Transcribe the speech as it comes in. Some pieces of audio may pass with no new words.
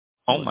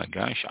Oh my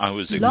gosh, I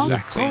was Blog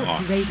exactly Talk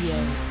on.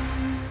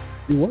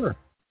 Radio. You were.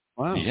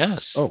 Wow.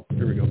 Yes. Oh,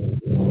 here we go.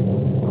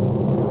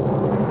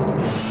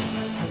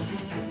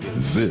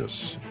 This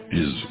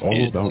is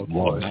All About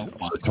Wine,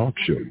 a talk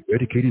show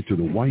dedicated to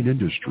the wine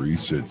industry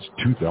since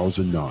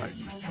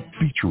 2009,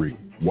 featuring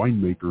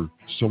winemaker,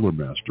 cellar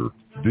master,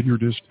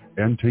 vineyardist,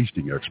 and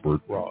tasting expert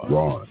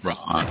Ron.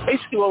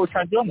 Basically, what we're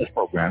trying to do on this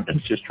program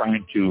is just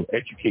trying to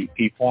educate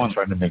people and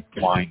trying to make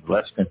wine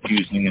less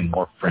confusing and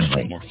more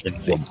friendly.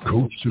 From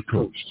coast to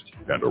coast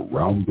and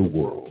around the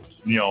world.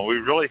 You know, we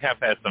really have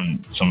had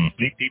some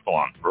neat people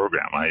on the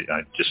program. I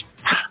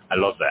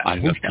love that.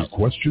 Post your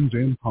questions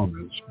and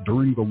comments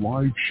during the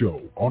live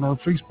show on our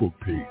Facebook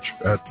page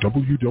at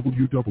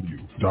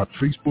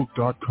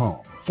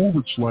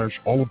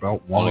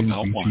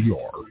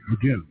www.facebook.com/allaboutwinebtr.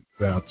 Again,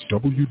 that's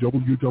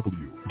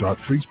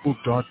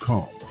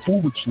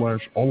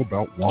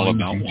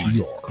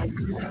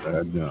www.facebook.com/allaboutwinebtr.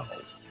 And now,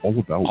 All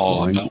About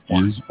Wine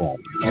is on.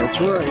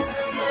 That's right.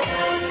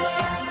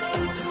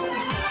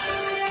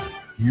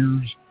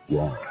 Here's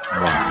Ron.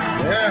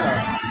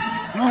 Yeah.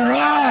 All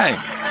right.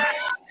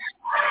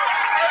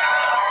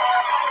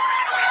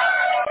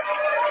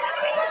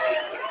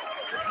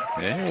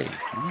 Hey,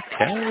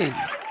 okay.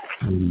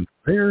 And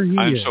there he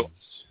is.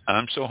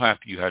 I'm so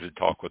happy you had to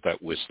talk with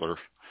that Whistler.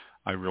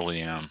 I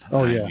really am.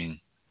 Oh, yeah. I mean,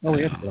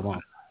 we have to get him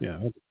off. Yeah,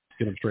 let's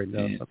get him straightened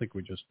out. I think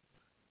we just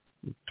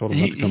told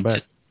him not to come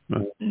back.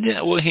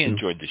 Yeah, well, he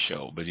enjoyed the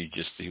show, but he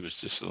was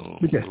just a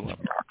little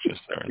obnoxious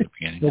there at the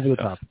beginning. Over the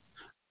top.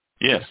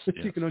 Yes.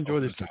 You can enjoy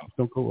this.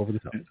 Don't go over the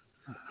top.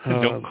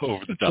 Don't go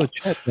over the top. So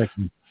chat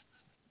section.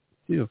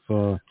 See if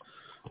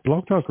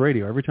Blog Talk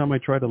Radio, every time I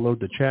try to load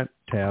the chat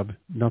tab,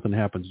 nothing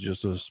happens,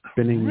 just a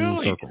spinning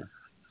circle.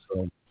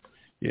 So,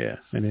 yeah,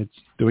 and it's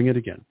doing it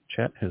again.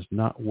 Chat has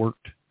not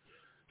worked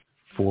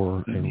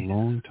for a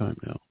long time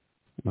now.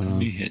 Let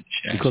me hit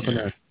chat click on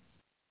here. that.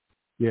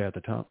 Yeah, at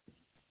the top.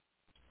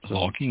 So,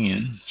 logging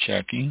in,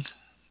 checking.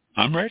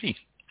 I'm ready.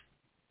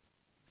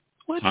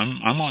 What?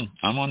 I'm on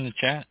the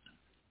chat.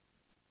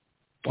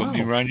 Put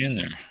me right in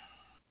there.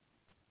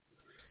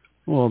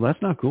 Well,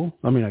 that's not cool.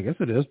 I mean, I guess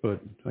it is,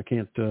 but I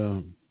can't.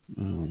 Let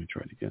me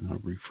try it again. I'll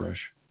refresh.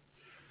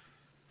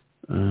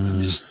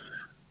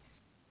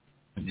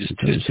 Just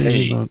hit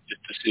hey,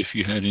 just to see if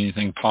you had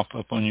anything pop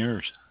up on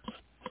yours.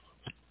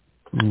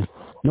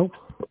 Nope.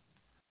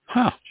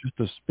 Huh. Just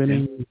a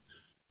spinning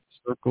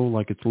circle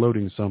like it's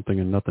loading something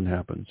and nothing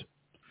happens.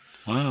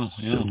 Wow,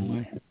 yeah.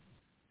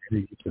 There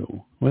you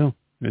go. Well,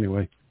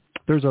 anyway,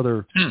 there's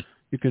other...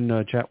 You can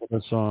chat with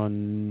us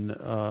on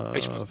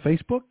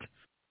Facebook.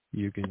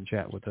 You can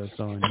chat with us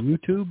on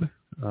YouTube.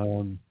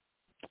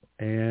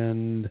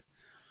 And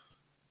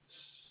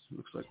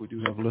looks like we do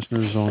have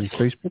listeners on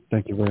Facebook.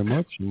 Thank you very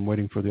much. I'm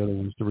waiting for the other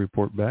ones to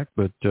report back.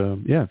 But,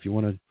 yeah, if you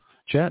want to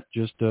chat,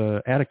 just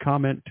add a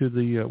comment to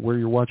the where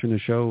you're watching the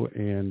show,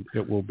 and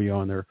it will be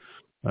on there.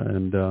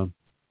 And,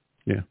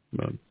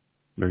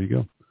 there you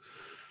go.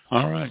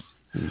 All right.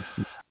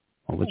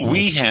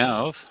 We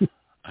have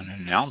an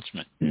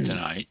announcement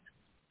tonight.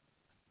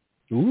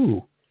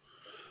 Ooh.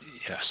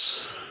 Yes.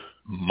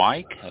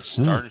 Mike has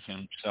started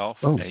himself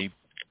a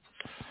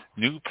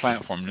new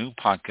platform, new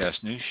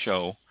podcast, new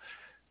show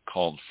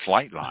called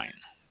Flightline.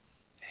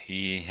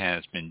 He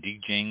has been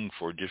DJing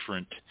for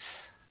different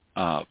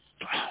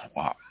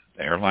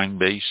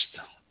airline-based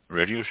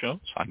radio shows,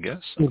 I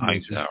guess.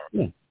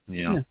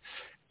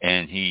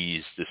 And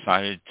he's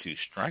decided to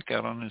strike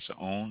out on his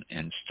own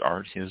and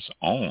start his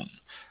own.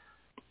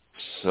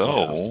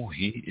 So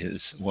he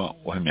is, well,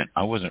 wait a minute.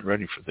 I wasn't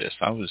ready for this.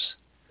 I was,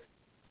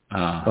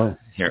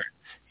 here.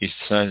 He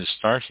decided to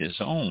start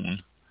his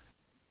own.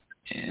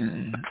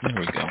 And there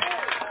we go.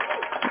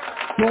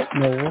 What in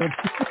the world?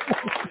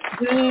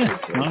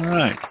 All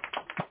right.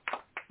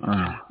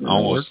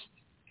 Almost.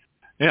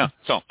 Yeah.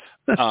 So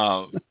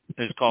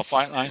it's called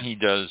Flightline. He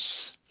does,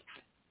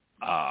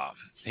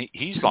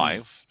 he's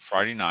live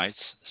Friday nights,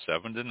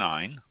 7 to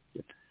 9.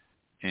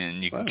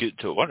 And you can get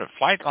to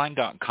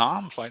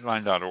Flightline.com,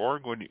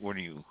 Flightline.org. What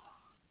do you?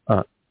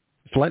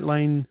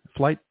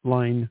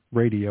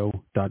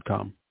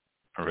 Flightlineradio.com.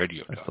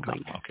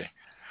 Radio.com. Okay.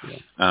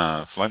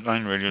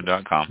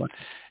 Flightlineradio.com.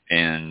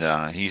 And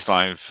he's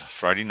live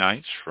Friday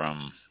nights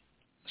from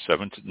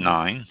 7 to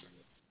 9.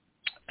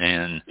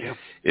 And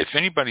if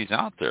anybody's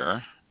out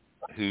there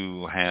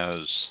who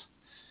has,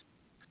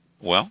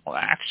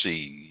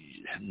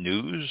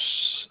 news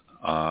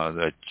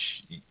that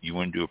you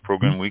want to do a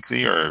program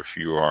weekly, or if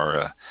you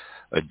are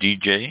a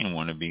DJ and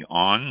want to be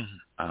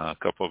on a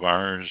couple of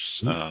hours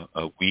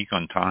a week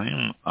on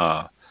time,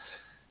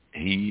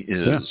 he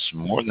is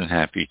more than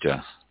happy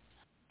to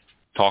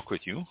talk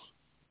with you.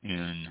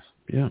 And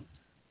get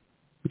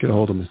a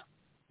hold of me.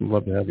 I'd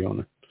love to have you on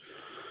there.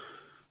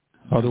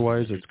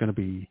 Otherwise, it's going to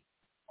be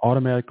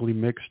automatically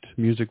mixed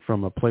music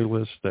from a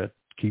playlist that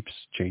keeps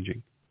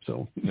changing.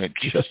 So it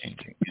keeps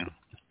changing. Yeah.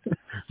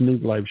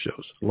 Need live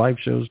shows,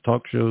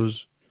 talk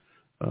shows,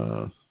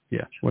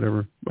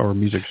 whatever, or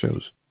music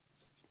shows.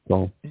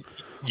 So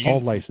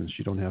all licensed.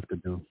 You don't have to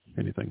do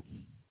anything.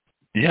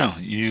 Yeah,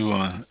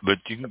 but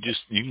you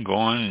can go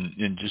on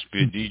and just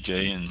be a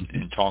DJ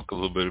and talk a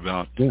little bit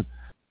about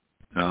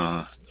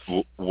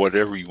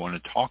whatever you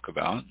want to talk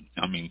about.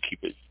 I mean,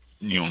 keep it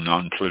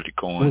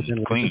non-political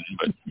and clean,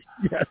 but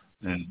yes.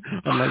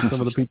 Unlike some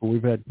of the people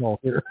we've had call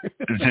here.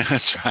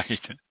 That's right.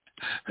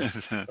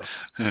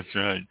 That's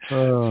right.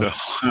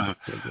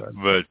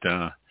 But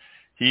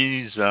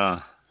he'd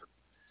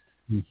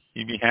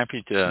be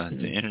happy to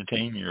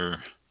entertain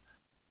your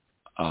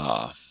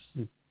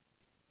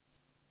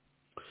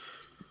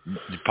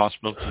the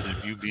possibilities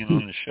of you being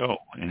on the show.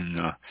 And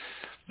now,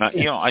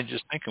 I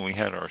just thinking we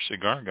had our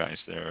cigar guys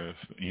there. If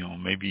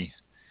maybe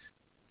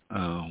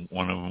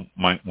one of them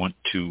might want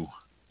to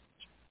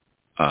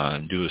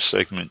do a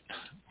segment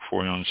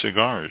for you on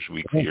cigars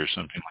weekly or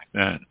something like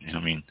that. I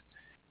mean,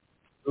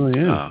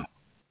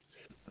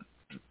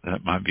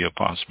 that might be a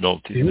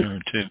possibility there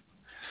too.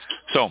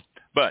 So,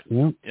 but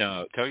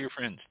tell your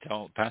friends,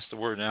 pass the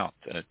word out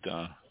that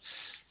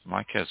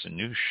Mike has a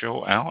new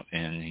show out,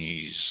 and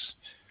he's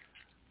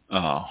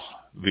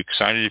be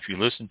excited if you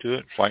listen to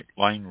it.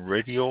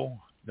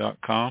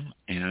 FlightlineRadio.com,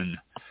 and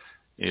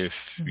if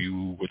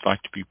you would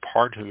like to be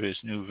part of his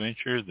new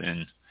venture,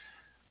 then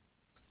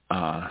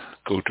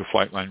go to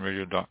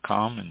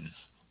FlightlineRadio.com and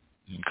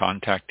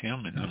contact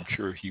him, and I'm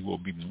sure he will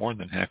be more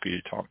than happy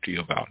to talk to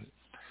you about it.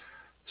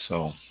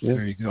 So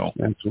there you go.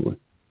 Absolutely.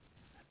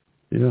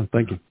 Yeah,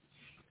 thank you.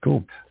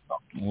 Cool.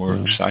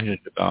 We're excited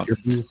about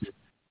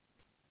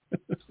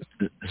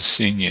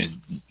seeing you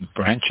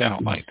branch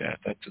out like that.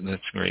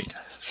 That's great.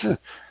 So,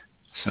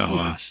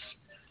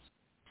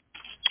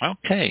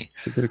 okay.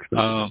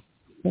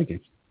 Thank you.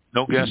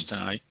 No guest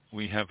tonight.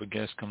 We have a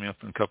guest coming up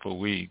in a couple of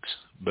weeks,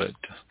 but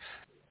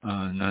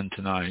none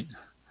tonight.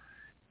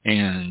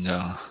 And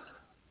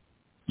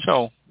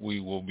so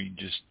we will be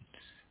just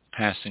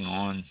passing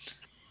on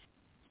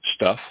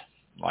stuff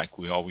like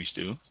we always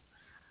do.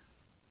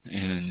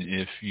 And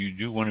if you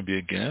do want to be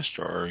a guest,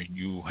 or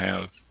you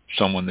have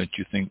someone that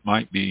you think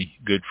might be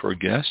good for a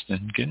guest,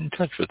 then get in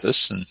touch with us,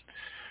 and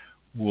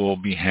we'll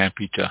be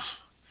happy to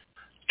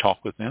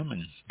talk with them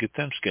and get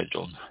them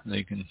scheduled.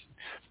 They can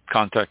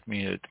contact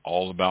me at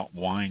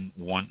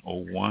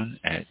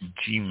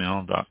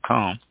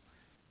allaboutwine101@gmail.com,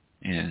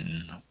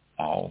 and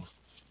I'll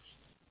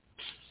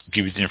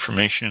give you the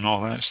information and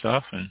all that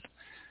stuff, and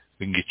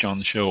we can get you on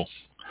the show.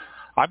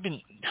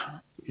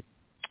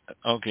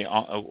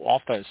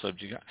 Off that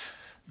subject,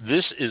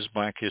 this is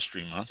Black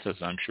History Month,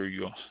 as I'm sure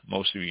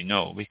most of you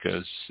know,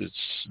 because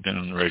it's been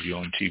on the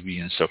radio and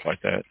TV and stuff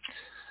like that.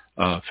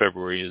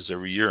 February is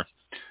every year.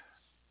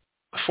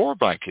 For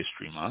Black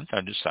History Month,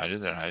 I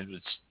decided that I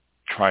would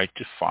try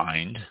to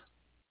find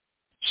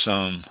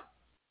some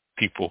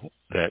people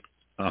that,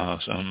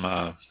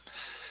 some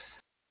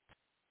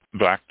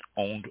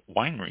Black-owned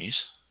wineries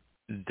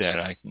that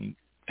I can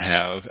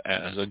have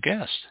as a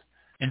guest.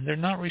 And they're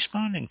not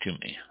responding to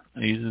me.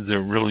 Either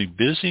they're really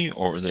busy,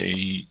 or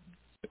they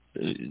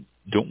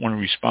don't want to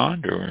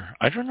respond, or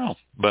I don't know.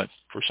 But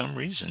for some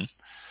reason,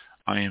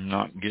 I am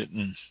not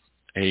getting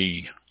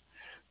a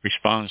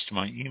response to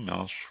my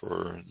emails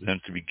for them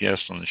to be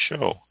guests on the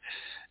show.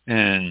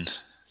 And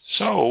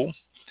so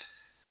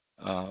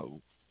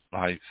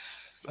I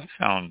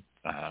found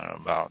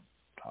about,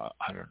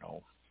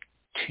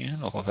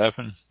 10 or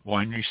 11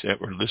 wineries that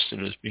were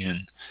listed as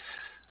being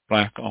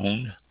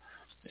Black-owned.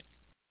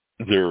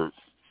 They're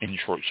in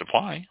short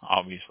supply,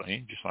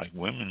 obviously, just like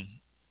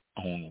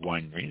women-owned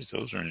wineries.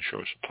 Those are in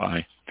short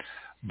supply.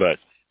 But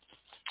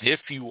if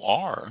you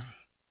are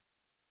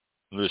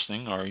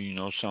listening, or you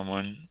know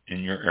someone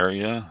in your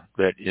area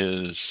that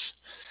is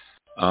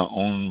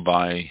owned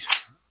by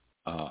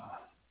a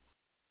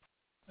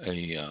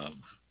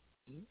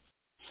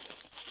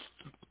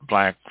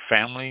Black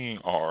family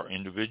or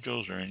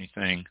individuals or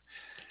anything,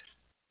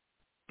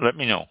 let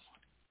me know.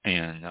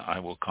 And I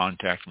will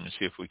contact them and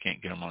see if we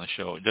can't get them on the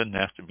show. It doesn't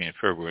have to be in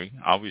February.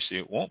 Obviously,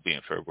 it won't be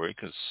in February,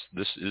 because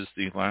this is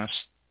the last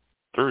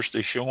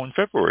Thursday show in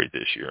February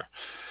this year.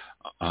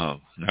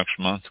 Next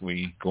month,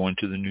 we go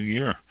into the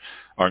new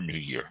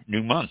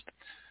month.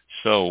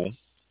 So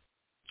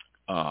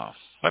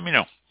let me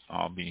know.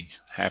 I'll be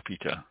happy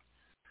to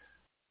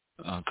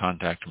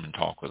contact them and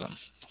talk with them.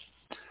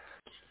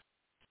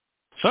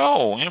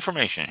 So,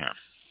 information here.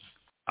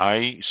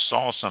 I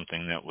saw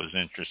something that was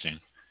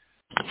interesting.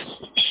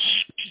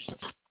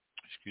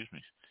 Excuse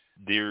me.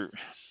 There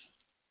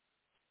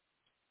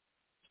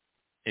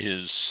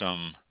is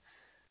some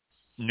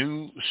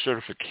new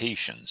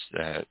certifications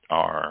that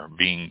are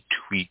being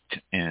tweaked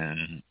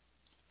and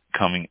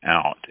coming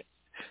out.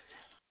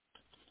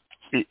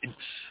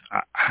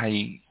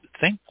 I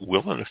think,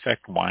 will it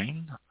affect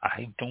wine?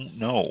 I don't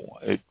know.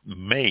 It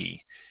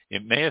may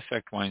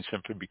affect wine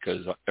simply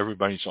because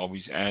everybody's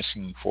always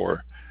asking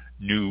for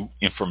new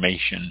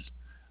information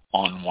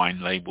on wine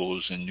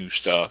labels and new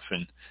stuff,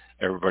 and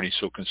everybody's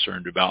so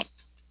concerned about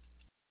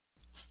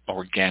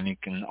organic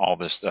and all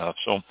this stuff.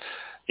 So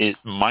it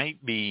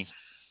might be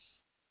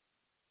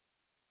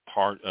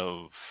part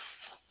of,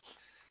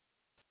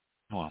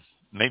 well,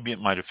 maybe it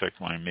might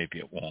affect wine, maybe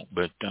it won't,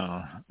 but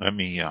let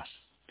me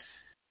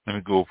let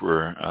me go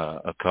over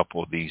a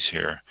couple of these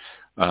here.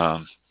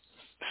 Some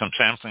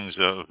samplings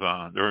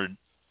of, there are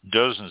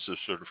dozens of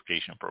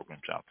certification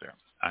programs out there.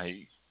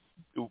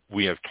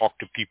 We have talked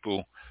to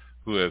people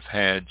who have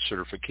had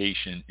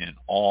certification in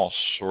all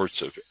sorts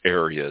of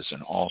areas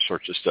and all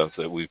sorts of stuff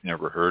that we've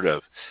never heard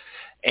of.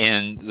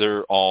 And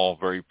they're all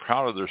very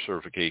proud of their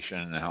certification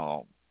and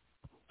how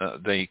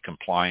they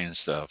comply and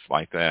stuff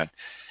like that.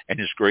 And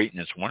it's great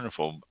and it's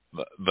wonderful.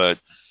 But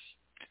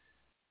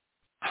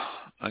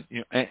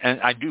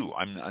and I do.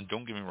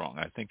 Don't get me wrong.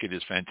 I think it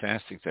is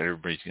fantastic that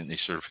everybody's getting these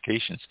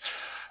certifications.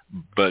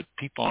 But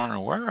people aren't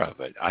aware of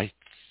it. I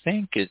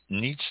think it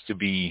needs to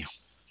be,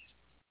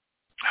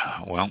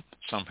 well,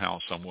 somehow,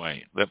 some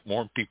way, let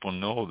more people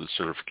know the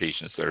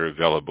certifications that are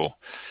available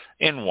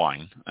in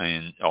wine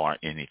or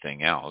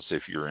anything else.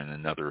 If you're in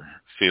another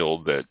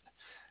field that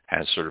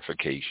has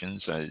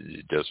certifications,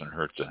 it doesn't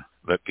hurt to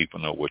let people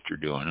know what you're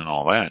doing and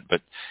all that.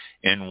 But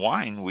in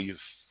wine, we've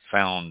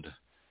found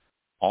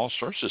all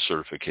sorts of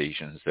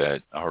certifications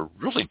that are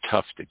really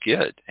tough to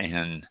get,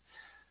 and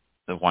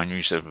the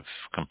wineries have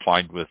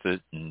complied with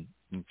it and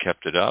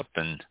kept it up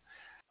and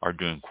are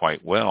doing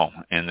quite well.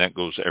 And that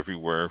goes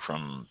everywhere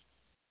from,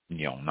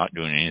 not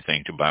doing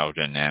anything to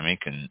biodynamic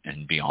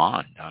and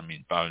beyond. I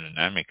mean,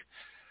 biodynamic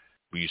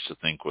we used to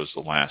think was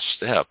the last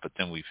step, but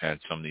then we've had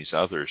some of these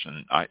others,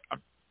 and I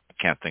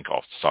can't think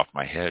off the top of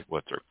my head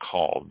what they're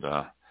called,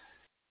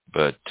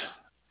 but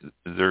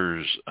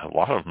there's a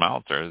lot of them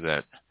out there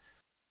that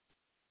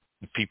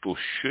people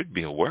should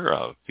be aware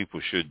of.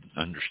 People should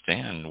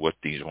understand what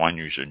these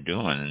wineries are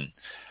doing and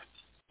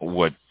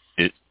what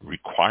it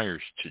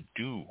requires to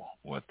do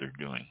what they're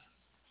doing.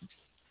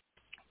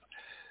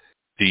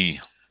 The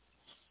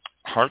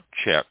heart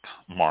check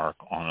mark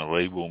on a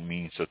label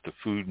means that the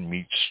food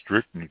meets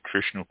strict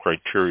nutritional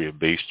criteria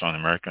based on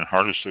American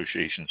Heart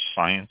Association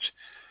science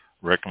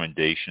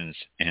recommendations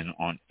and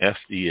on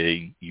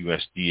FDA,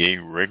 USDA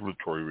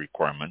regulatory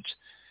requirements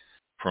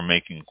for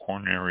making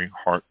coronary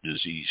heart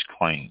disease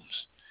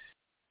claims.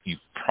 You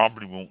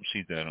probably won't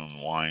see that on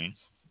wine,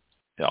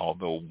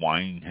 although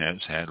wine has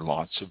had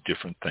lots of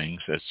different things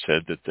that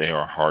said that they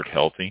are heart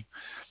healthy,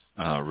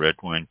 red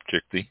wine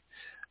particularly.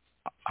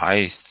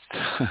 I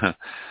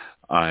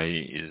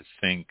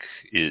think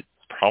it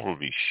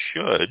probably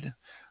should,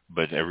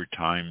 but every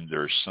time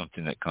there's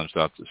something that comes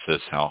out that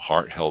says how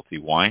heart healthy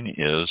wine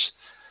is,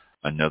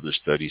 another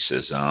study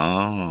says,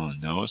 oh,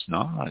 no, it's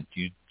not.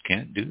 You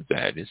can't do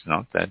that. It's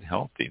not that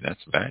healthy.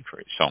 That's bad for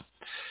you. So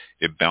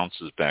it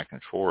bounces back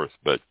and forth.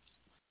 But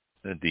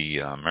the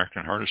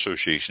American Heart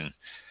Association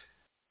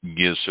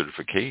gives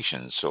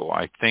certifications. So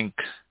I think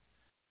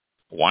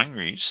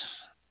wineries,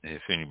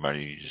 if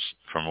anybody's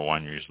from a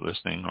winery is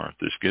listening or if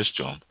this gets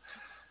to them,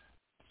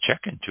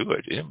 check into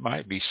it. It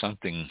might be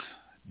something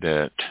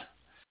that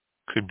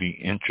could be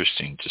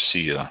interesting to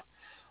see a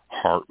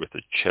heart with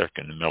a check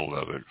in the middle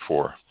of it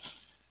for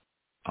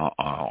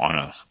on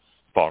a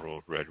bottle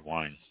of red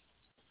wine.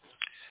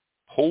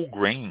 Whole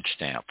grain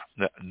stamp.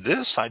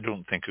 This I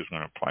don't think is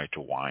going to apply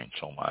to wine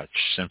so much,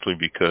 simply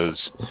because,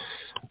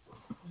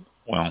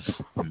 well,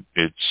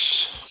 it's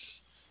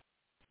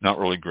not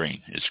really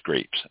grain. It's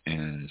grapes,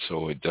 and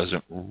so it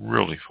doesn't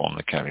really fall in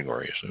the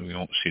category, so we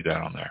won't see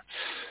that on there.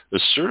 The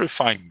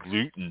certified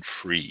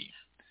gluten-free.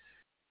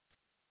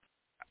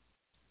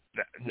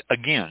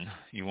 Again,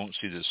 you won't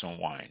see this on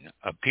wine.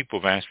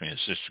 People have asked me, is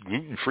this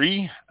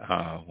gluten-free?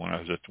 When I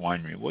was at the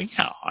winery. Well,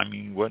 yeah. I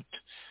mean,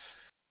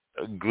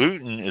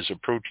 gluten is a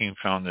protein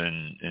found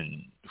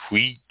in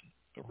wheat,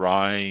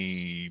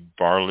 rye,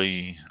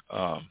 barley,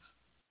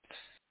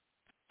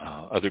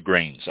 other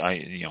grains.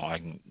 I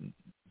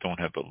don't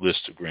have a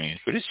list of grains,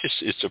 but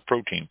it's a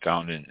protein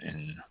found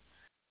in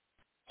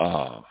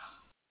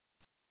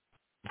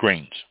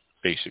grains,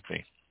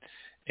 basically.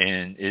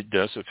 And it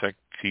does affect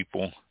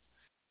people.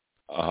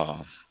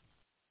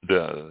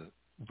 The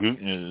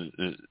gluten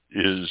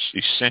is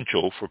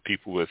essential for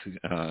people with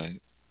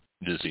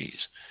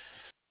disease.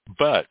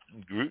 But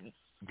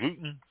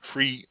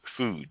gluten-free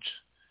foods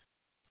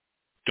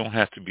don't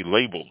have to be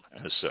labeled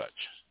as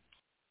such.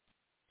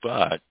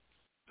 But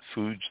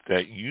foods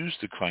that use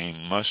the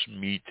claim must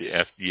meet the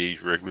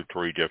FDA's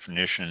regulatory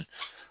definition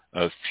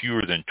of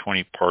fewer than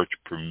 20 parts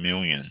per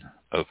million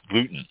of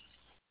gluten,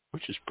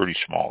 which is pretty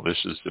small.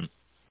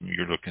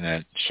 You're looking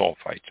at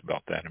sulfites,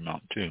 about that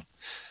amount too.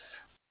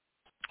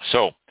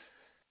 So,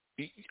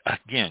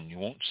 again, you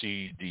won't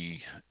see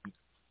the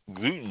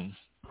gluten-free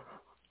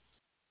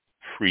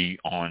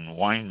on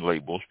wine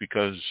labels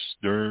because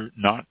they're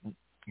not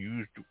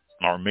used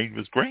or made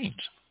with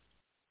grains.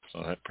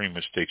 So that pretty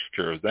much takes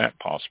care of that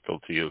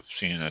possibility of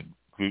seeing a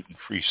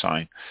gluten-free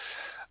sign.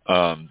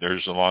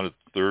 There's a lot of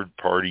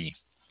third-party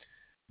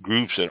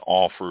groups that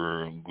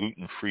offer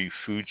gluten-free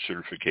food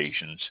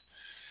certifications.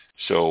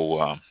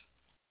 So,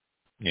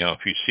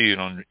 if you see it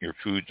on your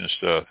foods and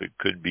stuff, it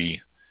could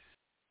be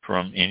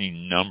from any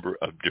number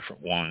of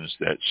different ones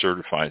that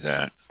certify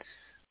that.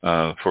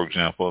 For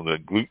example, the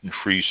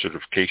Gluten-Free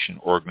Certification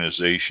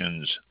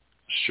Organization's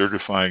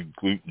Certified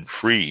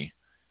Gluten-Free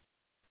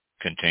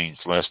contains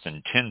less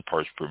than 10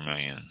 parts per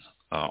million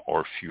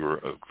or fewer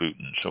of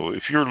gluten. So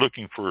if you're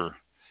looking for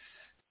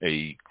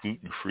a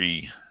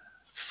gluten-free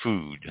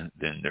food,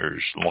 then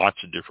there's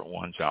lots of different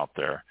ones out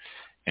there,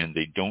 and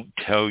they don't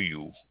tell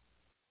you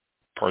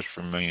parts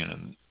per million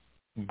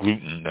of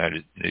gluten that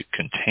it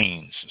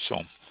contains. So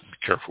be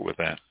careful with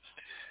that.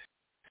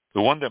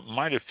 The one that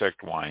might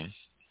affect wine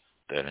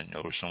that I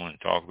know someone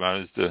talk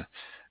about is the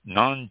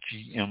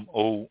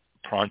non-GMO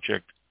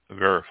Project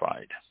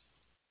Verified.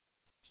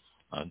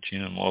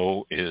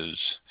 GMO is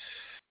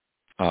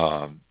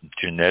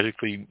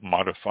genetically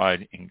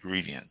modified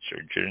ingredients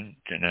or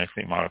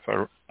genetically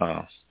modified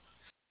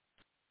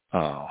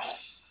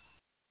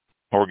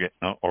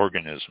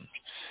organisms.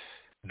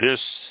 This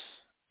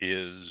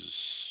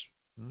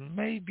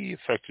may be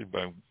affected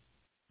by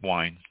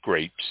wine,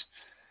 grapes.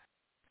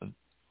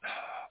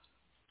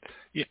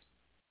 Yeah,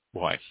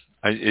 why?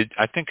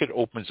 I think it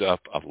opens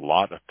up a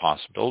lot of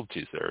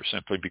possibilities there,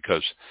 simply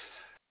because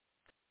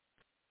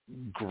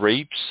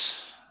grapes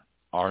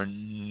are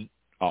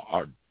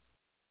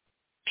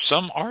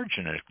some are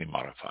genetically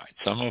modified.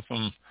 Some of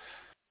them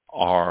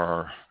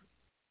are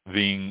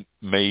being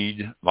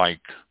made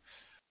like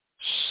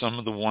some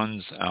of the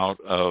ones out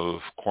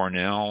of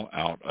Cornell,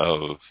 out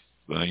of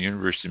the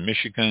University of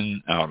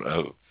Michigan, out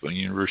of the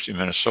University of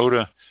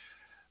Minnesota.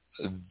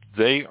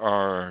 They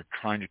are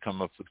trying to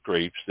come up with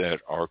grapes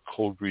that are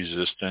cold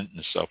resistant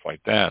and stuff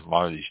like that. A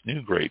lot of these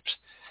new grapes,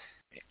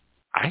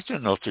 I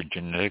don't know if they're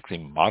genetically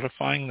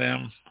modifying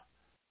them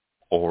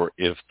or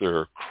if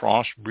they're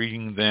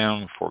crossbreeding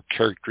them for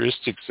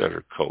characteristics that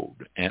are cold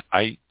and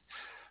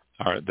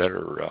that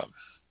are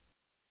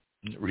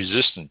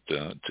resistant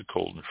to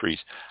cold and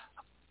freeze.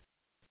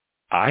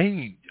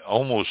 I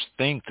almost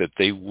think that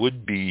they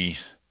would be,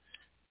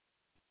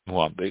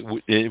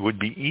 it would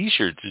be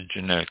easier to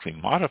genetically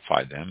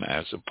modify them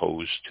as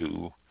opposed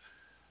to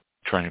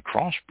trying to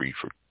crossbreed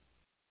for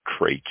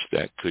traits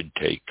that could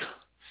take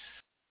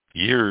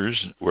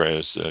years,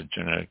 whereas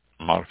genetic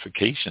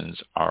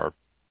modifications are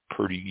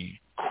pretty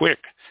quick.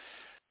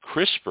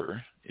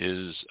 CRISPR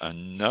is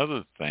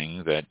another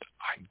thing that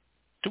I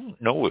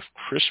don't know if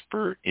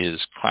CRISPR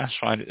is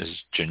classified as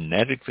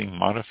genetically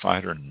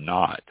modified or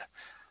not.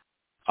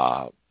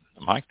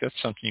 Mike,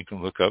 that's something you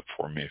can look up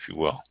for me, if you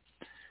will.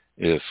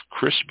 If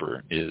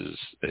CRISPR is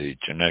a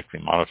genetically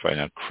modified,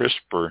 now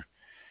CRISPR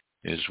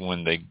is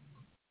when they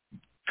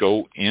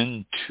go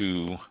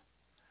into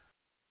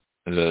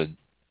the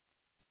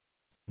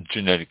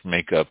genetic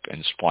makeup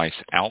and splice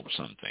out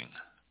something.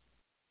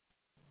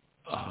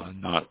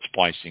 Not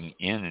splicing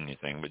in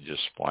anything, but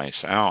just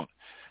splice out.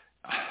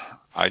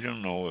 I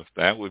don't know if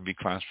that would be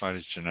classified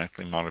as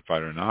genetically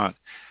modified or not,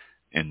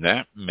 and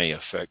that may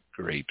affect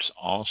grapes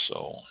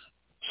also.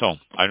 So,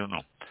 I don't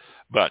know.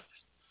 But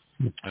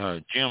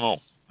GMO,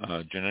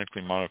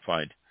 genetically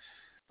modified,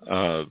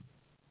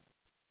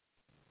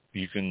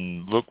 you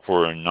can look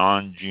for a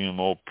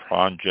non-GMO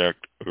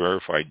Project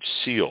Verified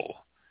seal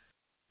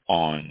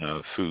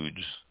on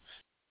foods.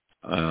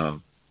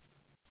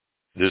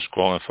 This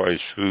qualifies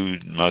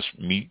food must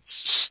meet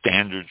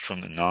standards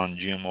from the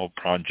Non-GMO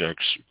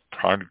Project's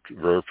product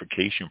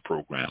verification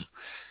program,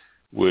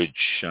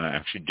 which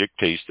actually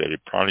dictates that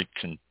a product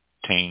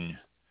contain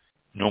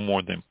no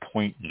more than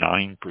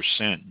 0.9%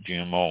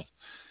 GMO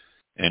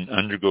and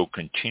undergo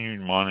continued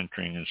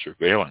monitoring and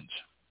surveillance.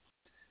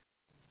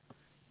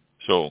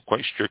 So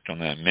quite strict on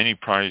that. Many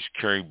products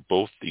carry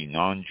both the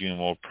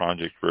Non-GMO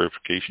Project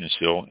verification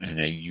seal and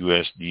a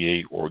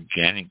USDA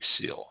organic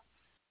seal,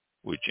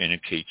 which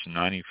indicates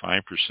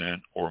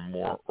 95% or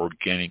more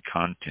organic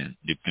content,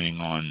 depending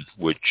on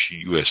which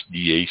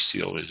USDA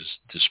seal is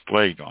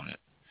displayed on it.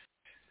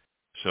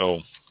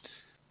 So,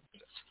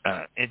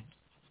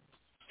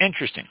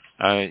 interesting.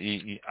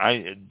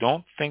 I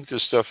don't think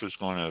this stuff is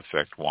going to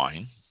affect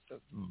wine,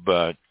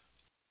 but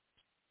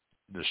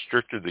the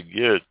stricter they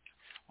get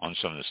on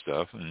some of the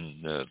stuff,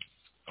 and the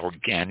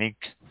organic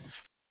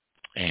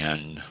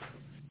and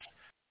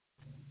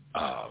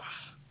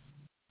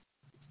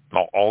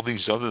all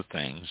these other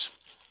things,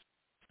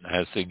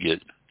 as they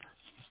get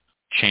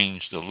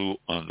change the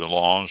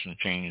laws and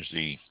change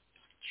the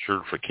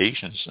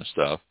certifications and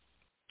stuff,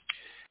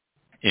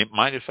 it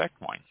might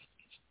affect wine.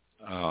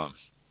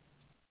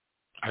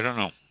 I don't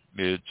know.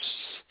 It's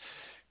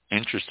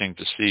interesting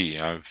to see.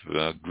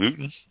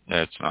 Gluten,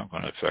 that's not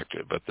going to affect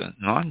it, but the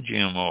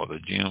non-GMO, the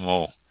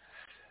GMO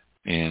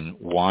in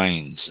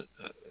wines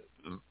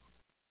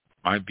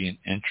might be an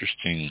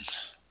interesting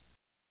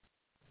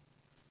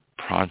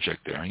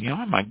project there. You know,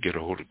 I might get a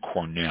hold of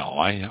Cornell.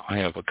 I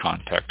have a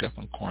contact up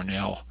in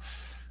Cornell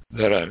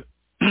that I've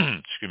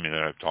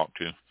talked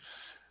to,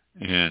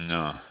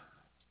 and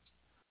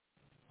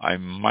I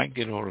might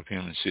get a hold of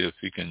him and see if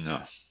he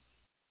can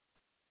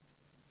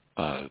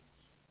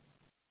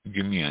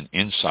give me an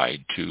insight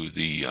to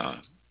the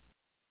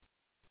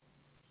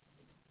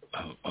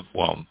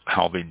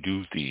how they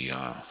do the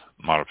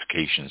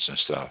modifications and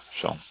stuff.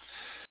 So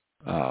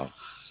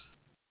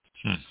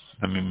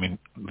let me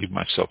leave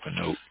myself a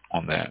note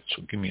on that.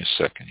 So give me a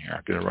second here.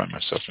 I got to write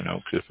myself a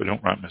note, because if I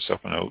don't write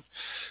myself a note,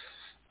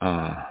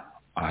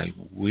 I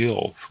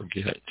will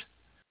forget.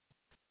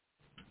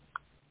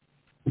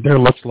 There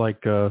looks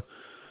like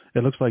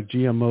it looks like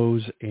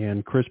GMOs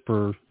and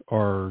CRISPR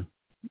are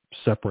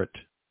separate.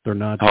 They're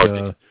not.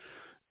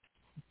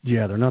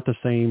 They're not the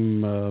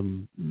same.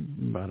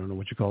 I don't know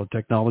what you call it,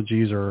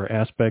 technologies or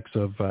aspects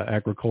of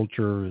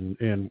agriculture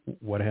and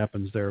what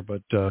happens there.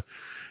 But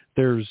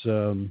there's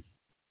some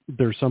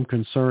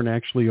concern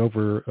actually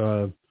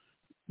over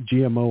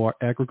GMO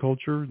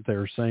agriculture.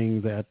 They're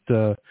saying that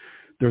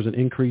there's an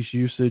increased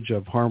usage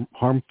of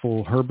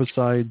harmful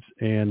herbicides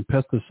and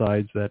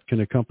pesticides that can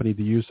accompany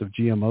the use of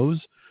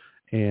GMOs.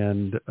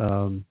 And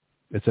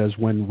it says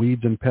when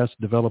weeds and pests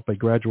develop a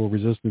gradual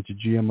resistance to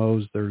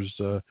GMOs, there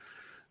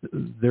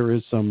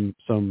is some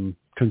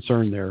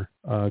concern there.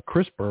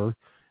 CRISPR,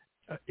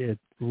 it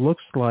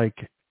looks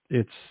like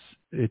it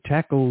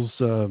tackles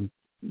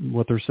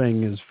what they're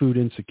saying is food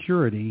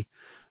insecurity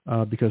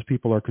because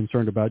people are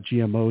concerned about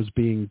GMOs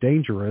being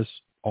dangerous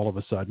all of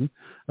a sudden.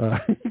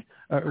 Where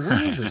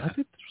is it? I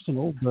think this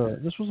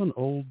was an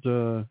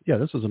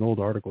old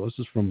article. This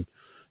is from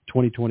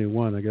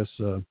 2021. I guess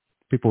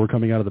people were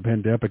coming out of the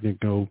pandemic and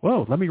go,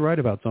 whoa, let me write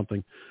about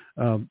something.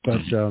 So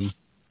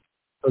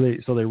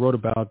they wrote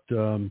about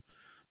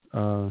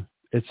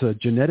it's a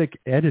genetic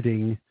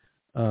editing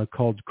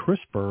called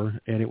CRISPR,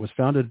 and it was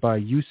founded by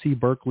UC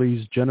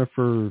Berkeley's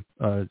Jennifer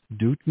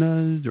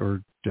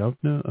Doudna.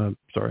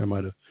 Sorry, I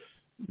might have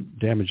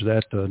damaged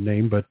that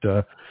name, but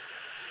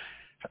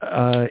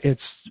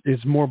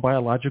it's more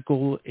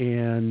biological,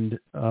 and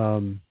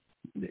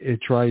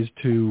it tries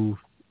to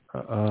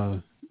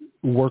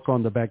work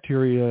on the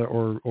bacteria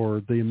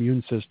or the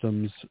immune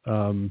systems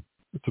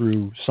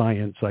through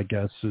science, I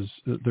guess.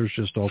 There's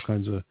just all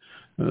kinds of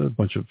a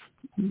bunch of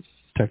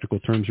technical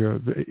terms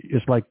here.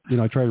 It's like,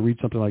 I try to read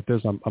something like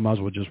this, I might as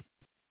well just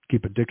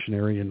keep a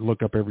dictionary and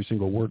look up every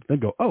single word, then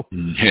go, oh,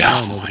 yeah,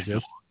 I know what it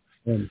is.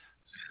 And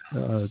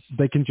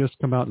they can just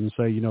come out and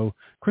say,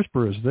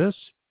 CRISPR is this,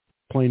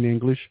 plain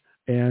English,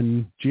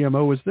 and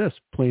GMO is this,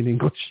 plain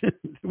English.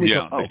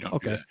 Go,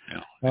 okay.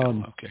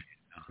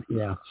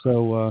 Yeah.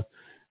 So,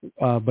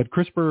 but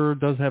CRISPR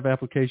does have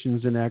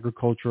applications in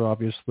agriculture,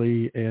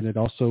 obviously, and it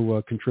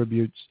also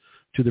contributes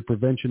to the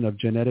prevention of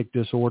genetic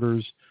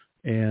disorders,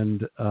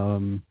 and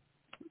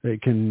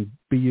it can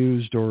be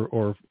used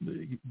or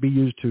be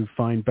used to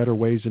find better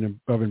ways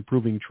of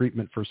improving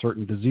treatment for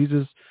certain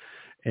diseases.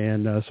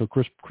 And so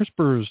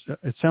CRISPR,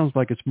 it sounds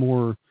like it's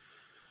more,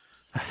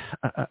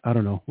 I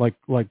don't know, like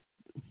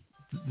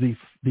the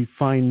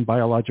fine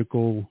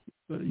biological,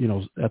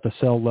 at the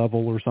cell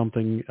level or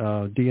something,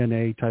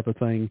 DNA type of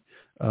thing,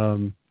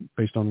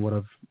 based on what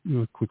I've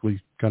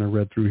quickly kind of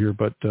read through here.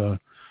 But it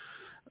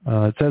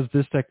says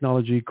this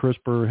technology,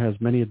 CRISPR, has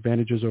many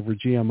advantages over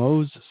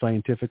GMOs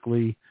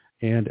scientifically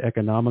and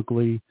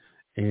economically,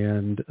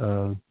 and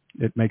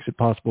it makes it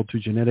possible to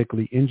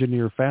genetically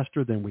engineer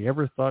faster than we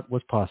ever thought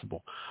was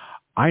possible.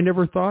 I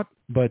never thought,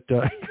 but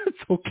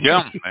it's okay.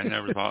 Yeah, I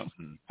never thought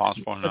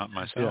possible, not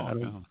myself.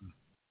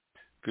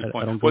 Good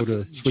point. I don't go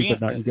to sleep at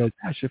night and go,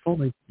 gosh, if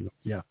only.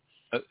 Yeah.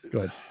 Go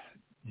ahead.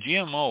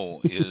 GMO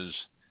is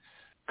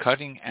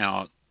cutting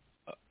out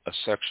a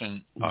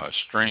section,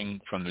 string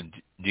from the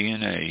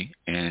DNA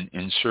and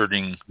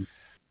inserting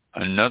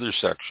another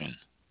section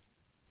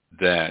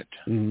that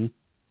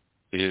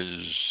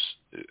is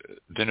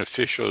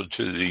beneficial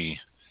to the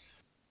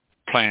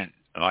plant.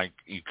 Like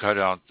you cut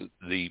out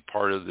the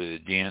part of the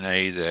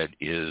DNA that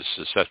is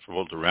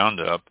susceptible to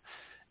Roundup,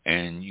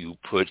 and you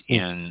put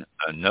in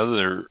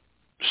another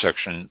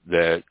section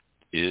that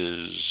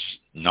is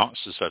not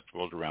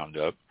susceptible to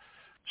Roundup,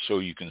 so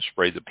you can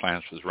spray the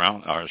plants with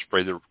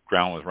spray the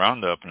ground with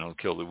Roundup, and it'll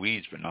kill the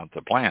weeds, but not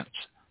the plants.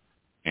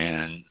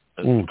 And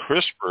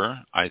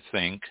CRISPR, I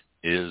think,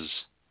 is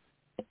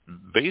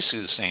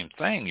basically the same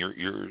thing.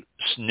 You're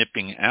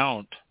snipping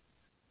out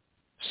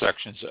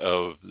sections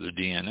of the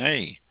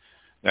DNA.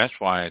 That's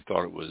why I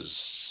thought it was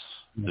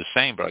the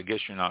same, but I guess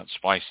you're not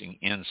splicing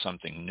in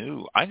something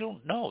new. I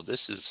don't know. This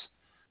is...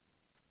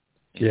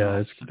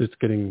 it's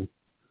getting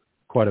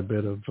quite a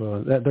bit of...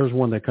 there's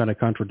one that kind of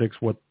contradicts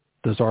what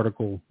this other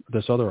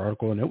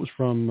article, and it was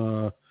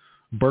from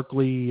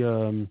Berkeley...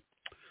 what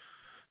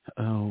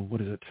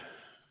is it?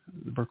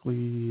 Berkeley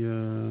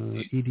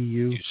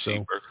EDU.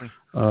 UC Berkeley?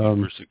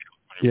 University of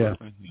California,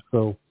 Berkeley.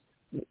 So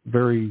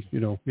very,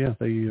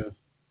 they...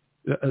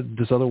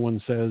 this other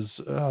one says...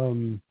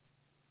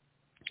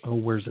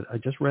 where's it? I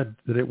just read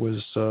that it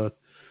was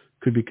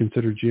could be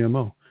considered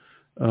GMO.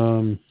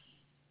 Oh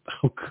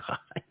God,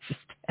 I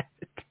just had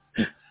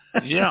it.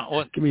 Yeah,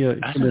 well, give me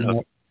an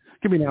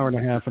hour and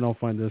a half, and I'll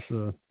find this.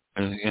 I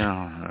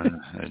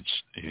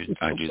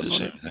do the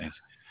same thing.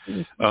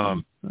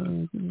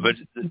 But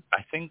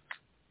I think,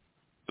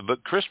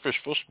 CRISPR is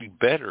supposed to be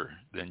better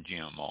than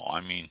GMO. I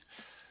mean,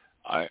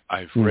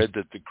 I've read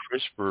that the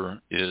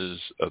CRISPR is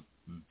a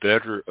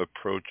better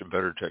approach, a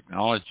better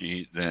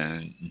technology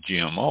than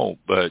GMO,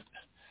 but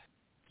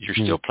you're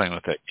still playing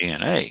with that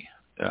DNA.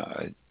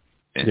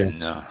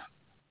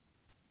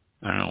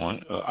 I don't know.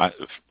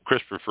 If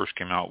CRISPR first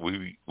came out,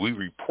 we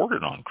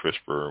reported on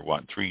CRISPR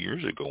 3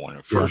 years ago when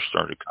it first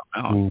started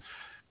coming out,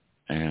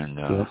 and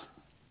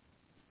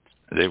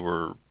they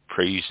were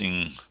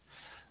praising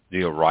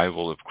the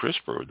arrival of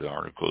CRISPR. The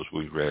articles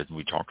we read and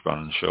we talked about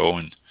on the show,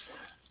 and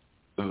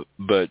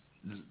but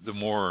the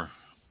more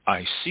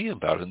I see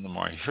about it, and the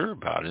more I hear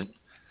about it,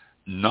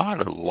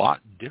 not a lot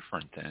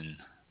different than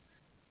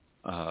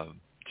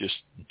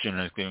just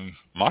genetically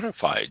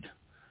modified.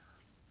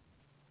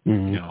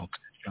 Mm-hmm. You know,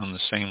 on the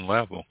same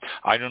level.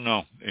 I don't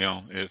know. You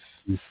know, if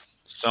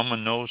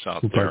someone knows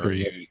out there,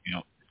 you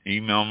know,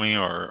 email me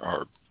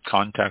or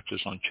contact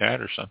us on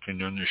chat or something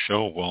during the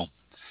show.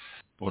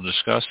 We'll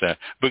discuss that.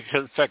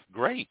 Because it affects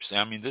grapes.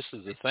 I mean, this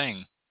is the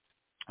thing.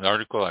 The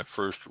article I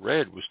first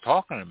read was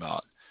talking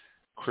about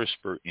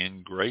CRISPR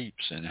in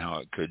grapes and how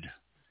it could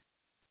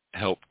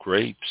help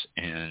grapes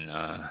and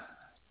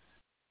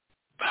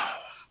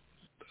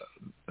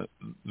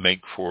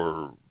make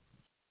for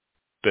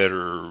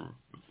better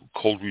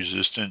cold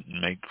resistant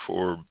and make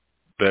for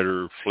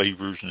better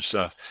flavors and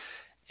stuff.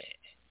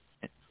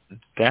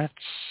 That's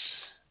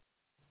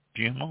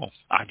GMO.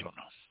 I don't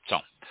know.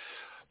 So,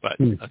 but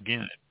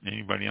again, if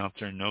anybody out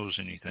there knows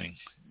anything,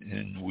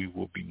 then we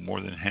will be more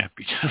than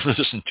happy to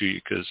listen to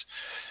you, because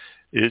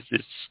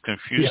it's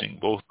confusing.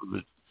 Both of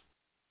the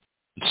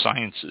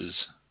sciences,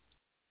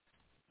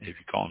 if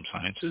you call them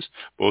sciences,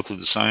 both of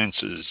the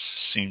sciences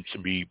seem to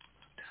be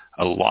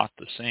a lot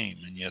the same,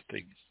 and yet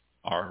they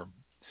are.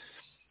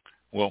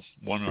 Well,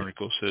 one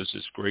article says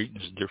it's great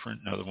and it's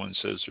different. Another one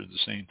says they're the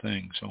same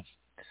thing. So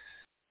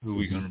who are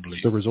we going to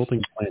believe? The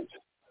resulting plant.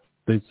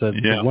 They said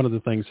one of the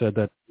things said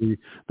that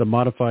the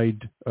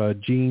modified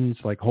genes,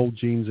 like whole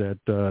genes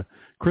at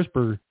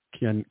CRISPR,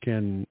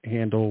 can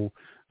handle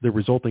the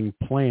resulting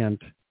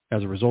plant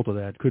as a result of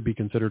that could be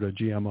considered a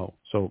GMO.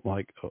 So,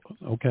 like,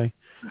 okay.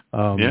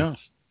 Yeah.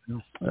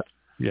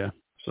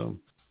 So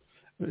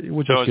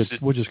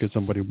we'll just get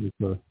somebody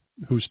with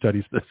who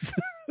studies this.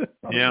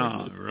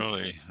 Yeah,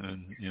 really.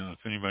 And, you know,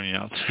 if anybody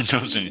out there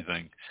knows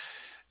anything,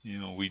 you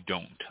know, we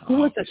don't. Who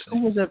was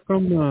that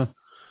from?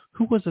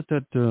 Who was it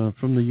that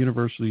from the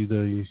university?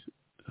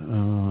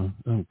 Oh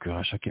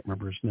gosh, I can't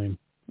remember his name.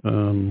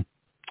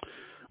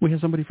 We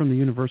had somebody from the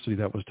university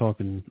that was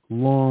talking a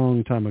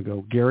long time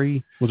ago.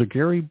 Gary, was it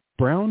Gary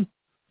Brown?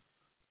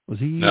 Was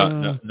he?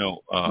 No,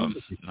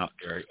 not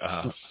Gary.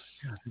 I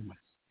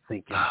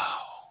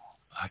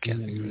can't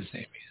think of his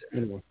name either.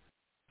 Anyway.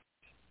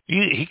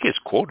 He gets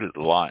quoted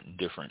a lot in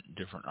different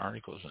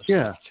articles and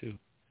stuff too.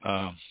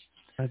 I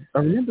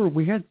remember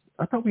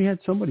I thought we had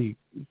somebody.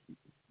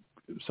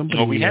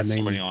 No, we had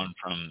somebody on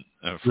from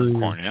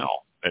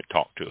Cornell that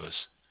talked to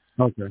us.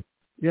 Okay.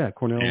 Yeah,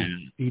 Cornell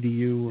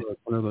EDU.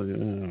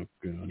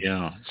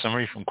 Yeah,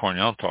 somebody from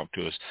Cornell talked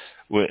to us.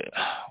 What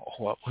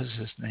was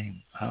his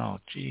name? Oh,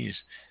 geez.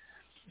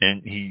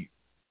 And he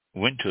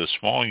went to a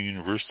small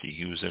university.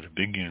 He was at a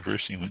big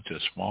university. He went to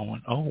a small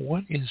one. Oh,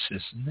 what is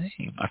his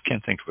name? I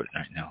can't think of it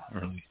right now.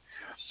 Really.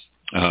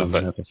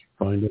 But have to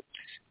find it.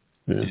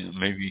 Yeah. You know,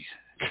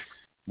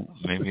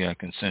 maybe I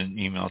can send an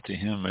email to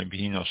him. Maybe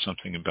he knows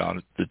something about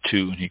it, the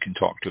two, and he can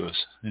talk to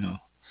us. You know.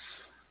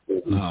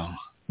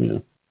 Yeah.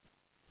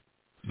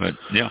 But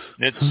yeah,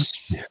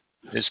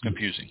 it's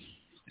confusing.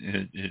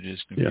 It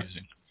is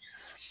confusing.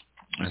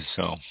 Yeah. And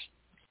so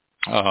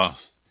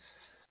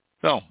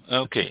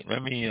okay.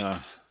 Let me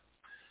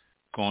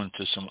go on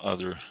to some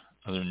other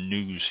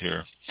news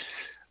here.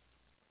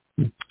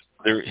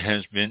 There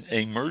has been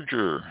a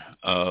merger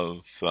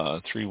of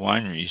 3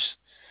 wineries.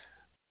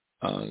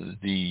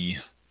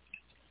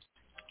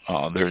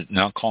 They're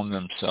now calling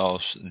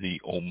themselves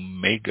the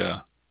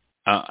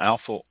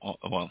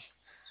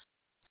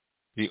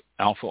the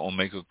Alpha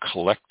Omega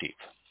Collective.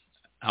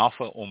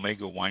 Alpha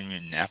Omega Winery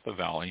in Napa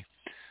Valley,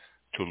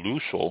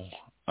 Tolosa,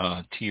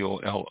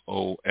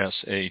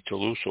 Tolosa,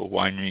 Tolosa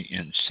Winery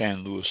in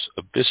San Luis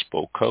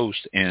Obispo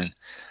Coast, and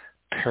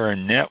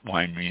Perinet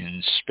Winery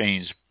in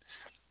Spain's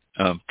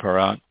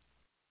Parat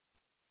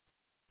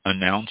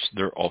announced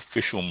their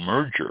official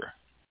merger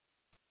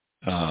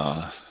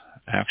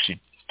actually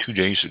 2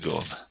 days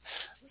ago,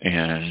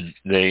 and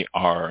they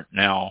are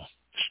now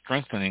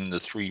strengthening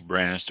the 3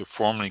 brands to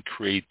formally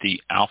create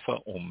the Alpha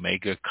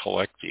Omega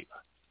Collective.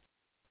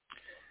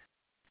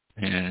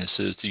 And it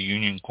says the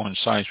union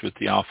coincides with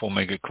the Alpha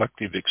Omega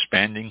Collective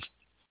expanding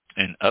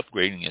and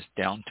upgrading its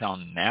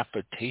downtown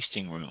Napa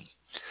tasting room,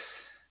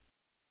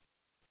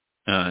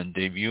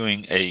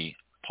 debuting a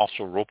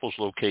Paso Robles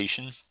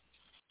location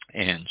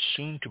and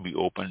soon to be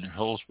open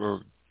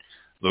Hillsburg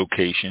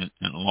location,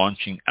 and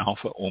launching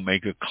Alpha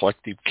Omega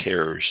Collective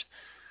Cares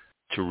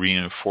to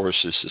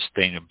reinforce the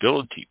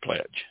sustainability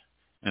pledge.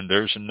 And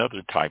there's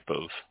another type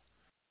of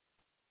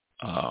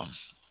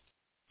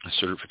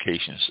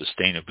certification,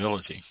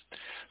 sustainability.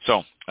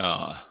 So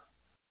a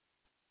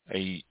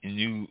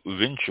new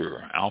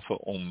venture, Alpha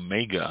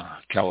Omega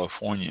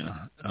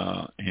California,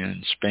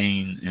 in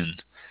Spain.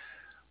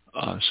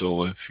 And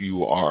so if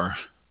you are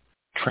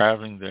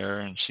traveling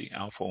there and see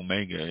Alpha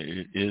Omega,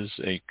 it is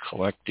a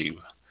collective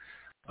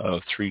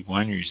of 3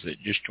 wineries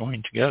that just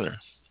joined together.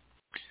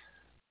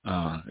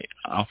 The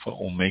Alpha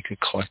Omega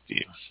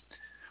Collective.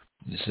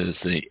 It says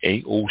the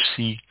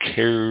AOC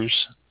Cares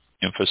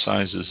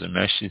emphasizes a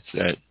message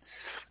that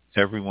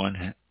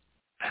everyone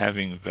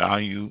having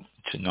value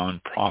to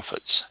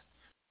nonprofits.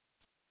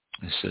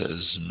 It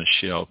says,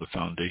 Michelle, the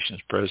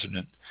foundation's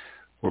president,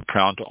 we're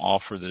proud to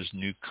offer this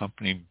new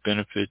company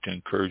benefit to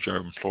encourage our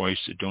employees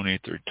to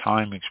donate their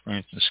time,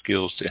 experience, and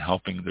skills to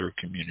helping their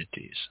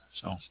communities.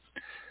 So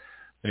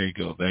there you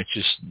go. That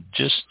just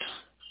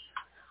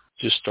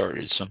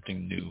started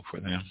something new for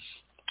them.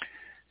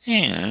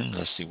 And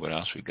let's see what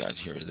else we got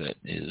here that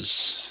is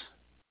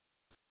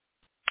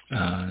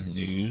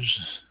news.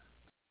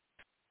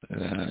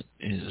 That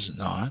is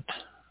not.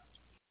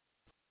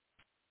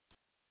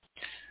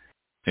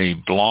 A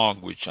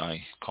blog which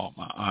I caught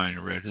my eye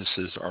and read, it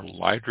says, are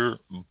lighter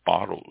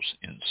bottles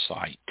in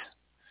sight?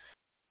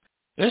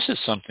 This is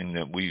something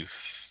that we've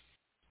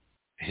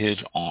hit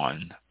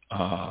on.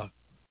 Box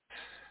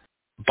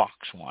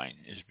wine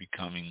is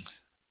becoming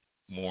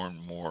more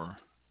and more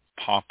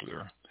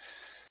popular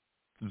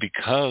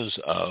because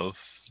of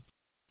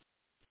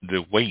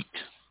the weight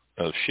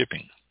of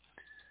shipping.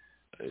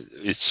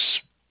 It's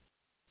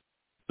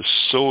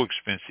so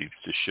expensive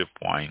to ship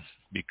wine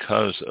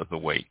because of the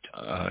weight.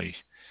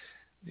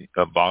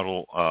 A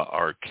bottle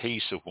or a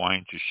case of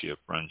wine to ship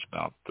runs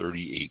about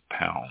 38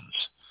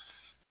 pounds.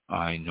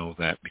 I know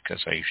that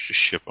because I used to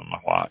ship them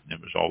a lot, and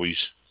it was always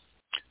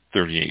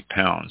 38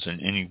 pounds.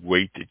 And any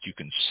weight that you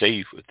can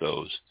save with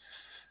those,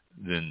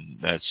 then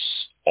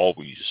that's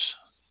always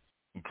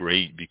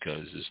great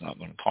because it's not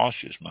going to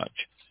cost you as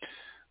much.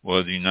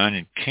 Well, the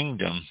United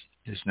Kingdom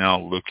is now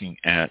looking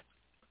at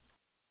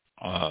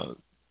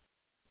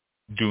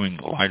doing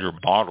lighter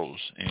bottles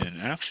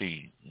and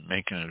actually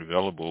making it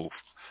available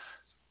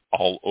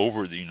all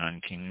over the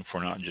United Kingdom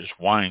for not just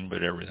wine,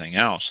 but everything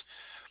else.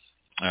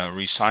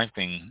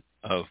 Recycling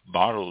of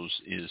bottles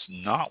is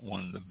not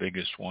one of the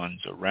biggest ones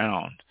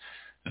around.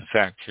 In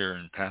fact, here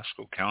in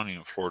Pasco County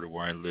in Florida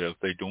where I live,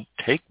 they don't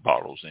take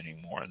bottles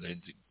anymore.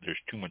 There's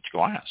too much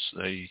glass.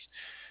 They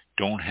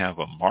don't have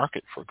a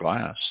market for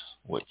glass,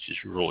 which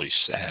is really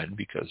sad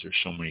because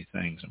there's so many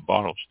things in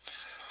bottles.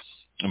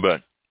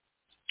 But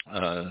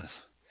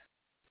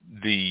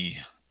the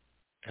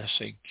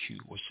SAQ,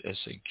 what's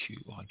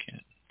SAQ? I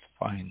can't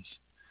find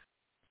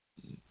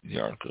the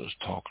articles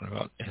talking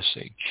about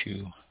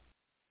SAQ.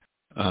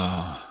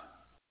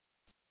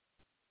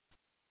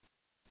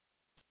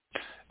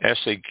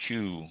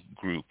 SAQ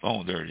Group,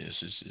 oh, there it is.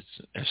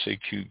 It's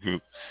SAQ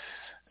Group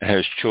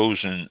has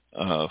chosen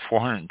a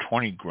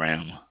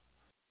 420-gram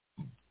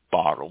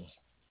bottle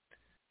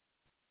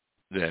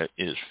that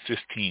is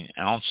 15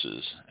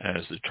 ounces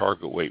as the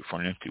target weight for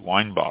an empty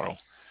wine bottle.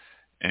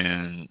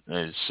 And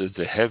it's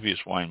the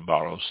heaviest wine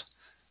bottles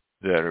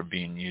that are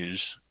being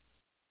used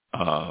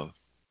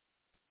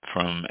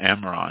from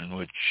Amaron,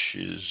 which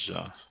is,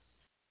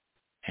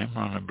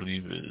 Amaron, I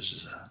believe,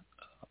 is,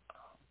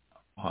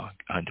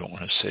 I don't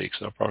want to say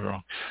because I'm probably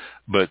wrong,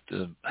 but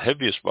the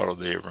heaviest bottle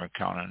they ever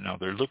encountered. Now,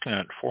 they're looking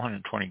at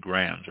 420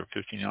 grams or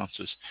 15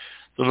 ounces.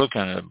 They're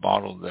looking at a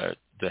bottle that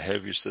the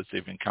heaviest that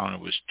they've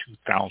encountered was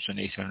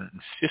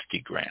 2,850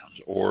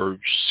 grams or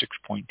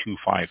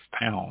 6.25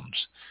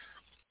 pounds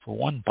for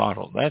one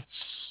bottle. That's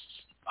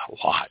a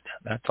lot.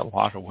 That's a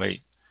lot of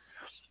weight.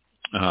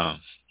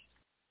 And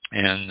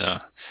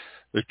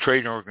the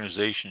trade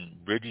organization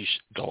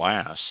British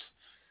Glass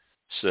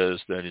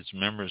says that its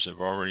members have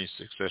already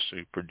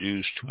successfully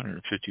produced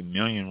 250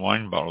 million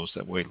wine bottles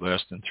that weigh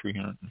less than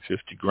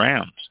 350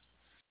 grams.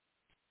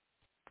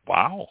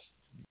 Wow.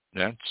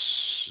 That's,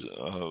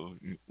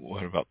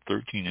 about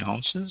 13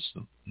 ounces?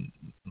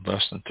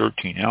 Less than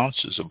 13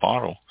 ounces a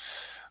bottle,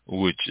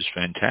 which is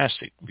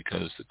fantastic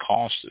because the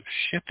cost of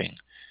shipping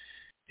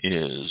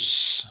is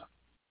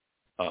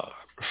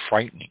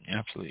frightening,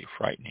 absolutely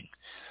frightening.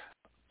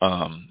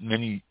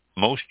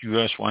 Most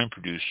U.S. wine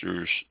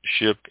producers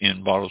ship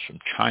in bottles from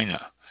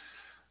China,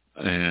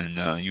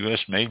 and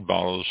U.S.-made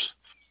bottles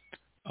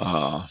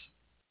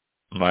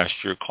last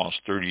year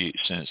cost 38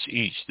 cents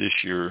each.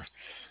 This year,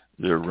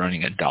 they're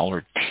running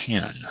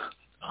 $1.10.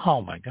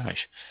 Oh my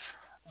gosh!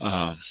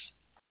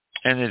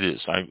 And it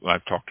is.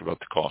 I've talked about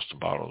the cost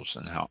of bottles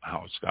and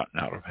how it's gotten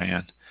out of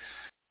hand.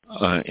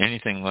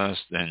 Anything less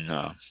than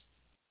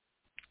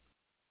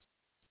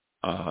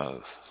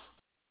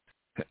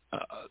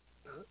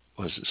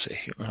what does it say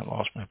here? I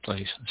lost my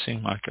place. It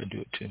seemed like I do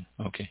it too.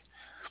 Okay.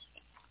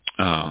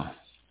 I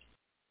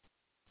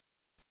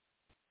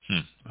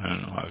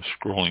don't know. I was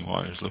scrolling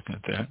while I was looking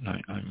at that,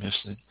 and I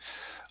missed it.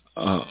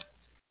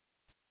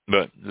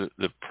 But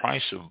the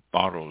price of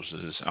bottles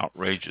is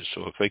outrageous.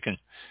 So if they can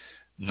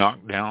knock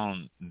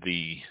down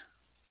the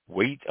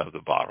weight of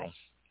the bottle,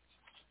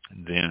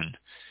 then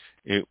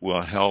it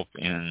will help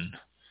in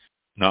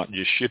not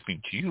just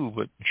shipping to you,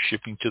 but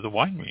shipping to the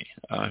winery.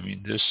 I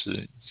mean,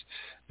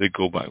 they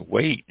go by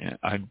weight.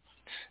 I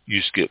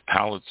used to get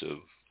pallets of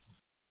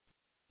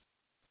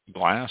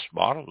glass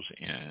bottles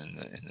in,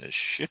 and the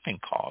shipping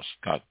costs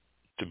got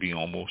to be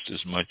almost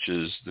as much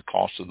as the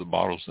cost of the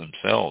bottles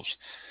themselves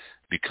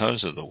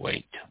because of the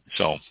weight.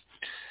 So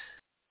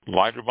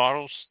lighter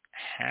bottles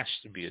has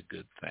to be a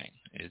good thing.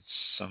 It's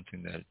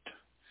something that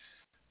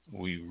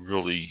we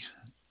really,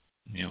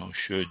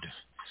 should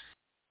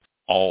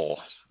all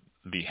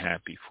be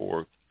happy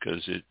for,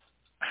 because it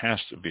has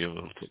to be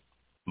able to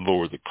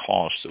lower the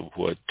cost of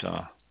what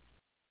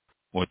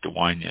the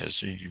wine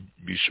is. You'd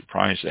be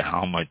surprised at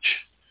how much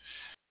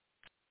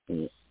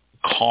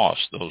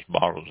cost those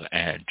bottles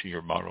add to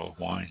your bottle of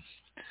wine.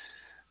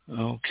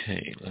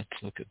 Okay,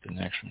 let's look at the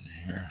next one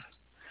here.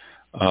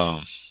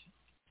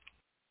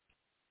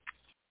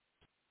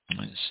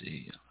 Let's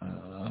see.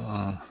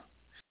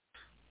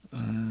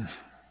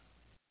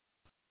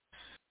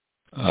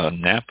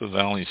 Napa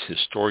Valley's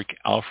historic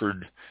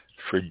Alfred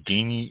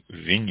Fredini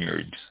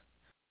Vineyard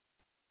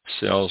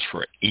sells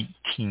for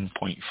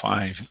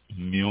 $18.5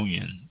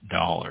 million.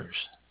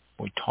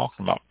 We're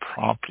talking about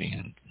property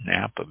in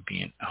Napa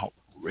being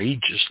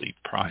outrageously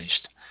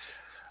priced.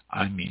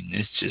 I mean,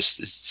 it's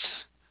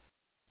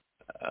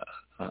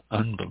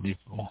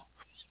unbelievable.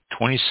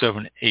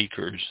 27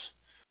 acres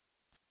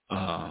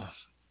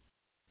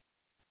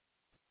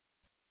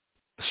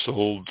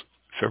sold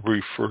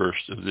February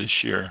 1st of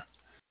this year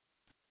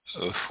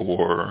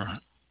for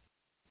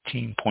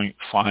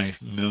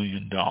 $18.5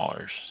 million.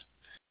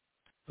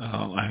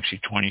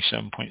 Actually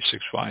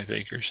 27.65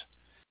 acres.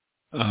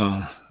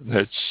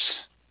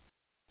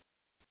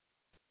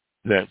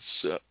 That's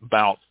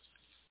about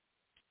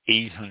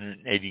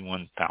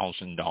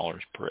 $881,000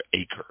 per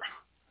acre.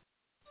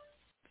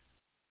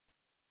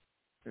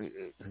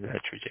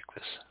 That's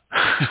ridiculous.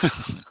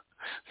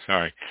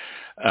 Sorry.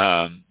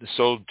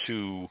 Sold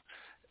to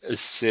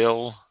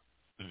Sale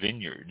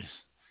Vineyard.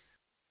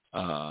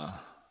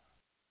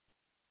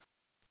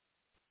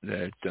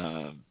 That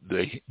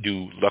they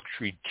do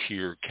luxury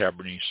tier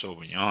Cabernet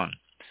Sauvignon.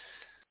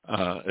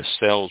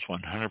 Estelle's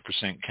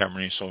 100%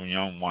 Cabernet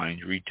Sauvignon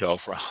wines retail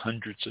for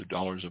hundreds of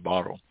dollars a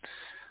bottle.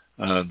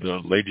 The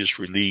latest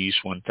release,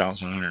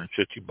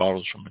 1,150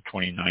 bottles from a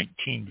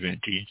 2019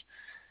 vintage,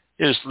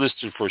 is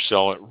listed for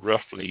sale at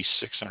roughly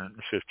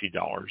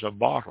 $650 a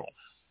bottle.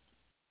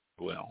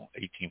 Well,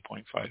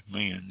 $18.5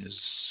 million is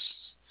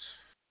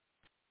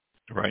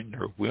right in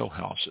their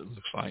wheelhouse, it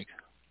looks like.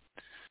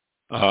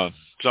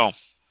 So,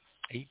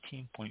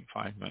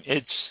 $18.5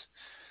 million.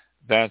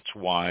 That's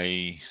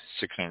why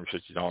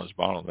 $650 a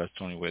bottle. That's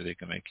the only way they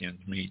can make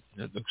ends meet,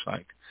 it looks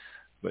like.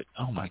 But,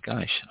 oh my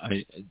gosh,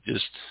 I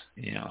just,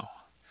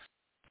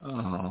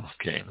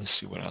 okay, let's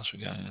see what else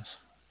we got in this.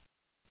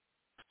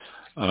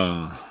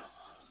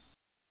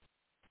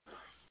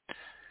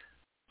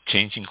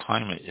 Changing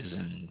climate is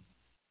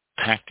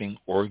impacting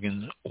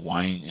Oregon's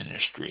wine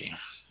industry.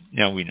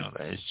 Now we know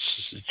that. It's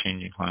just the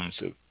changing climate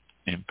that's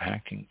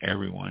impacting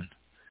everyone.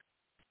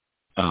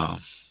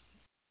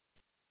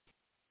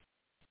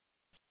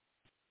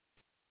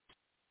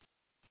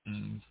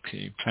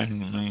 Okay,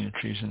 planting 1 million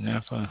trees in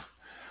Napa.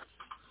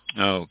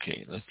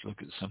 Okay, let's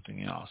look at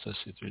something else. Let's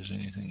see if there's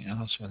anything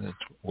else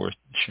that's worth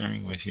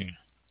sharing with you.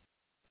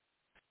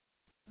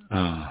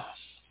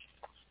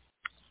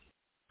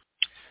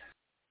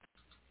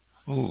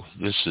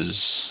 This is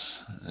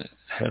a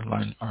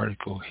headline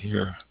article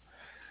here.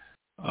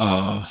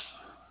 Hawke's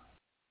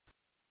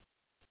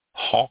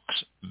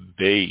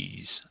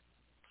Bay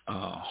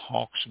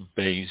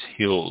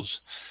Hills.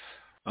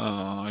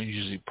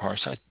 Usually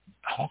parts.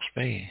 Hawke's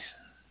Bay.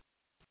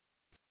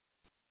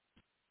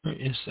 Where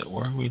is that?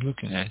 Where are we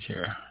looking at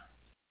here?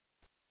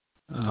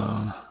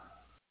 I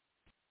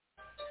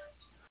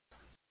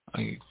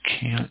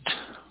can't.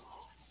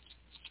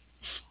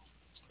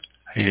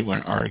 I hate it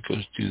when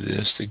articles do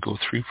this. They go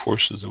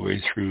 3/4 of the way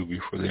through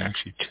before they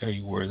actually tell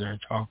you where they're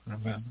talking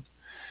about.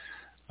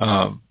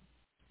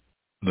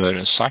 But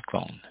a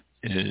cyclone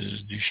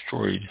is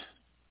destroyed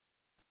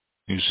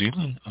New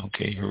Zealand.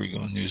 Okay, here we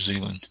go. New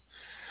Zealand.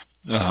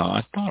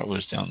 I thought it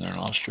was down there in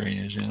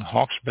Australia. It's in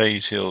Hawke's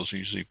Bay's hills,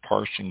 usually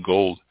parched in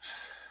gold,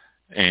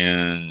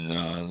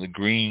 and the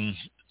green,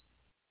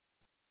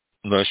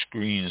 lush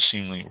green,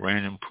 seemingly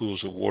random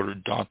pools of water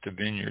dot the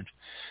vineyard.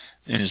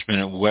 And it's been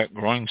a wet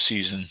growing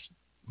season,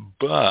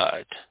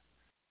 but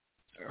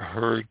a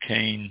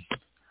hurricane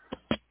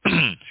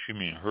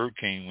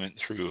went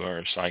through, or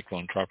a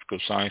tropical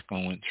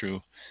cyclone went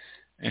through,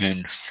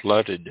 and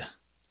flooded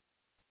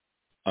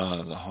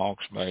the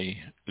Hawke's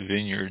Bay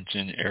vineyards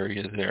in the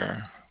area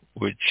there,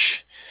 which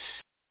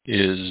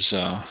is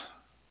a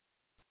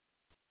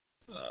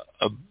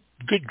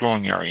good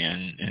growing area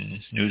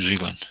in New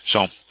Zealand.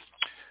 So,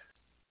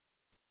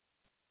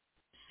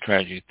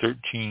 tragedy.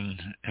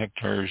 13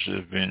 hectares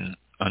have been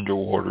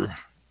underwater,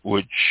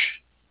 which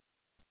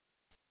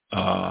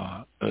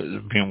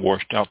being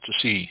washed out to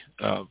sea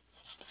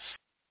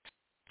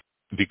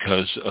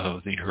because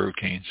of the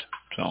hurricanes.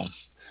 So,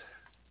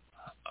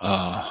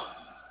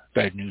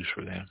 bad news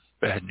for them.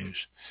 Bad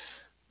news.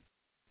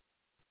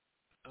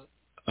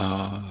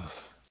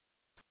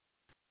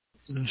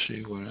 Let's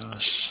see what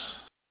else.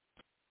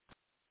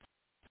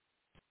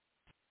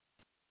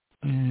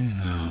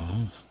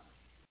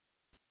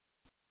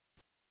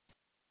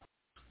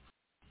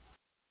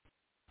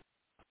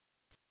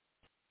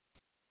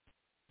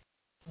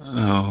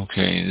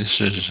 this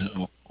is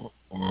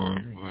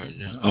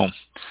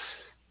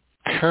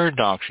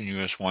paradox in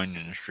U.S. wine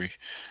industry.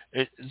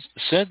 It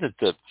said that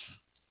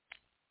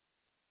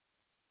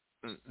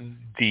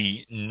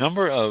the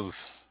number of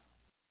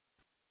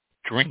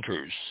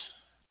drinkers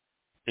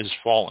is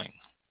falling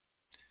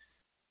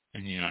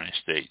in the United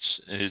States.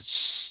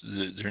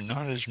 They're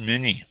not as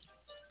many,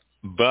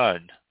 but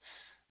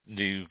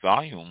the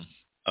volume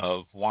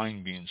of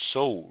wine being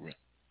sold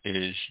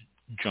is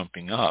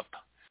jumping up,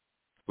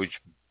 which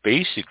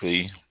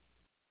basically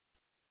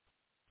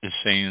is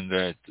saying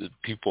that the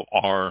people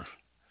are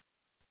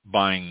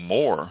buying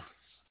more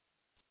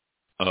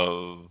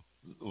of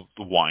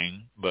the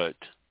wine, but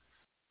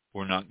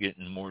we're not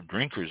getting more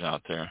drinkers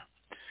out there.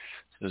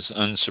 This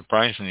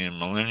unsurprisingly, in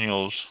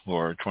millennials who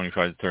are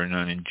 25 to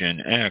 39 and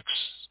Gen X,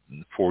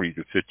 40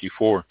 to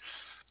 54,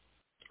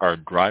 are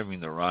driving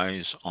the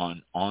rise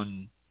on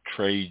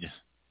trade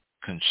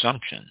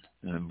consumption.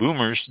 And the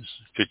boomers,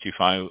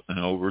 55 and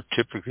over,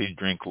 typically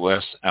drink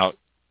less out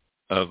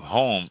of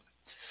home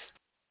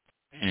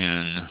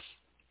and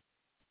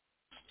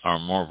are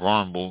more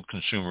vulnerable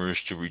consumers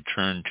to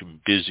return to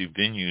busy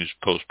venues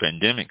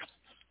post-pandemic.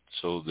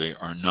 So they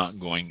are not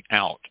going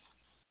out,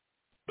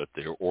 but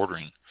they're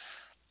ordering.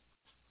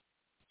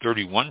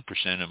 31%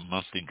 of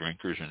monthly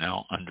drinkers are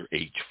now under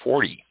age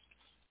 40,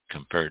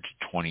 compared to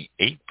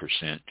 28%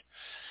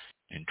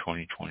 in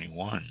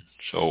 2021.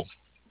 So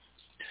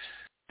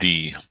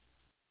the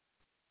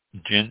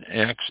Gen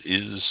X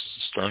is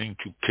starting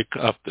to pick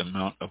up the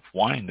amount of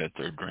wine that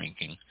they're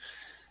drinking,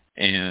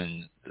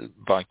 and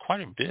by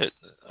quite a bit.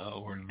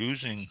 We're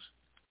losing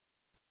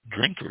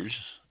drinkers,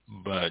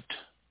 but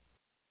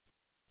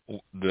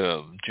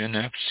the Gen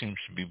X seems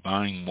to be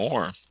buying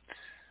more.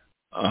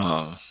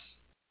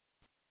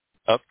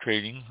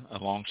 Uptrading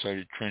alongside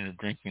a trend of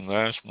drinking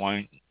less,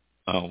 wine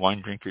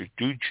drinkers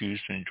do choose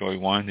to enjoy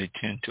wine. They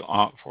tend to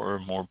opt for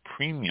more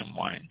premium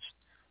wines.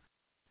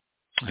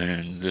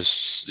 And this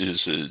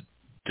is a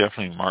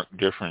definitely marked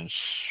difference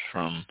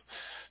from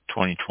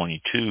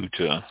 2022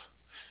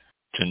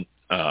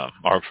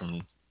 or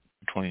from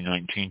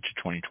 2019 to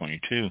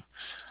 2022.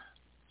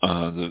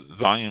 The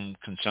volume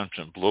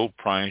consumption of low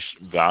price,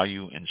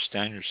 value, and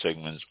standard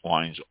segments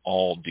wines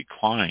all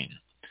decline,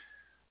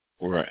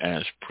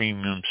 whereas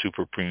premium,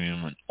 super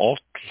premium, and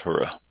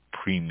ultra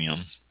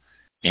premium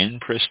and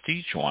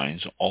prestige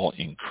wines all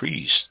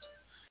increase.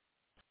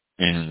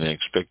 And they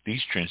expect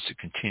these trends to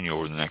continue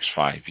over the next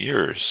 5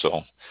 years.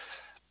 So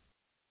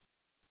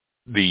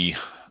the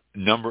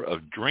number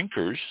of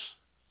drinkers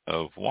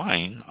of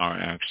wine are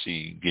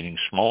actually getting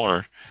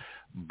smaller,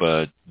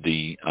 but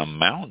the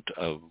amount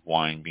of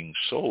wine being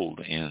sold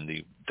and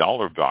the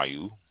dollar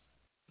volume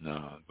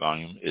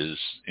is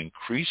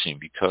increasing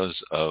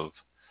because of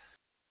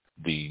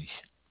the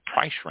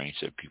price range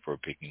that people are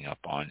picking up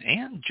on.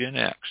 And Gen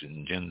X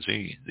and Gen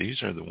Z,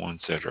 these are the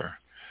ones that are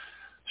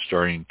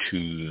starting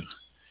to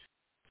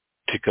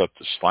pick up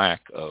the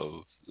slack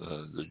of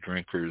the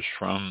drinkers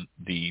from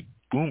the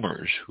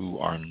boomers who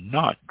are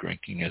not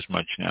drinking as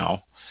much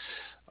now.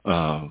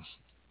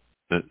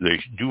 They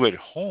do at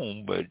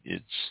home, but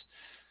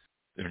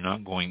they're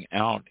not going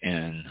out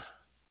and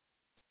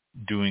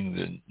doing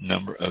the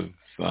number of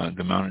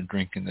the amount of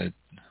drinking that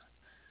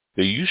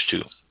they used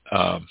to.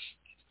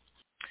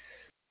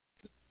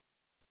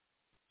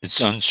 It's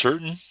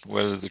uncertain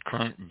whether the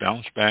current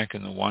bounce back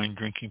in the wine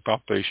drinking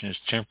population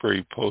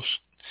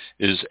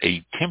is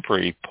a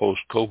temporary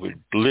post-COVID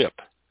blip,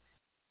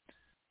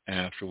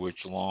 after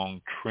which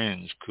long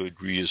trends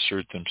could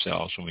reassert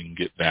themselves and we can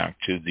get back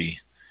to the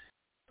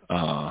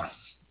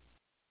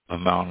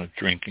amount of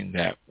drinking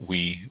that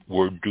we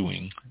were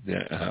doing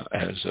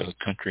as a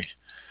country.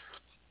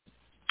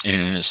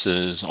 And it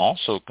says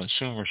also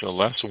consumers are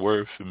less aware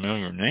of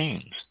familiar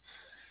names,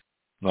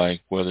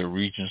 like whether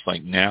regions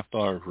like Napa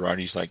or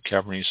varieties like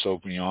Cabernet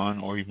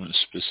Sauvignon or even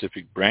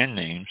specific brand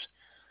names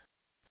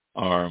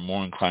are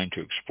more inclined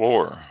to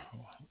explore.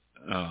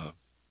 And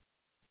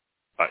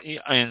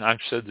I've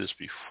said this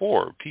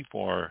before,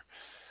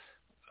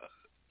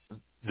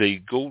 they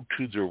go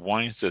to their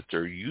wines that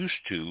they're used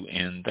to,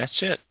 and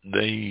that's it.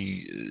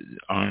 They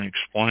aren't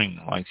exploring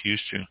like they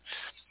used to.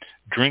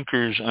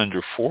 Drinkers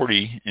under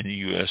 40 in the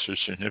U.S. are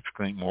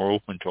significantly more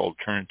open to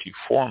alternative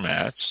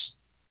formats,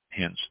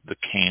 hence the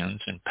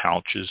cans and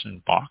pouches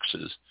and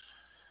boxes.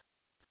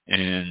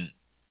 And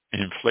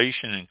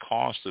inflation and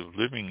cost of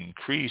living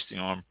increase, the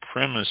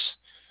on-premise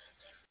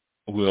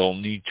will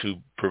need to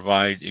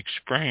provide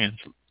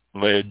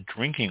experience-led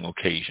drinking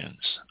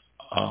occasions,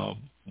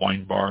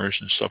 wine bars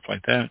and stuff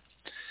like that.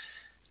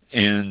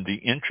 And the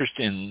interest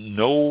in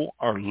no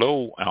or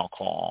low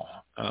alcohol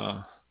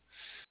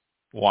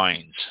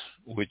wines,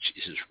 which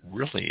is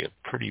really a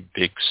pretty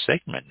big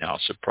segment now,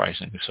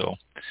 surprisingly so,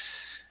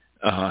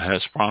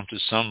 has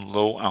prompted some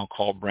low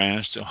alcohol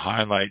brands to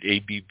highlight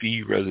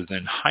ABV rather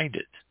than hide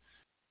it.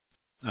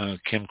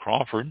 Kim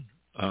Crawford,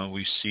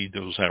 we see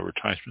those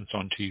advertisements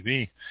on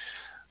TV,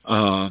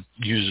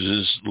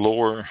 uses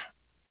lower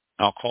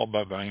alcohol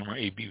by volume or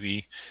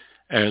ABV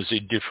as a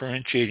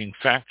differentiating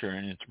factor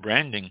in its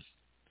branding.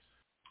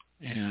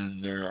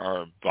 And there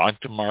are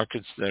vodka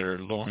markets that are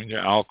lowering their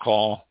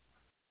alcohol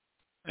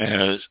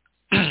as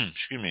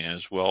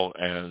as well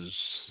as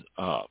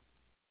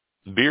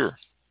beer.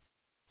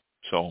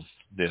 So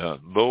the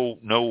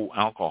no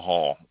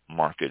alcohol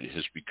market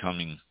is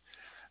becoming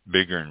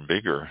bigger and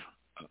bigger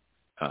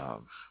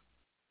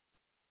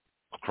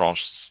across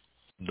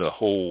the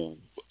whole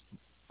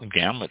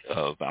gamut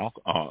of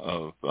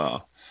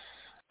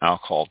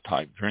alcohol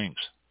type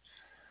drinks.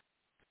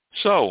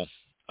 So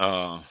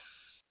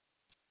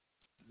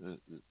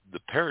the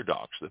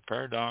paradox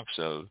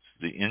of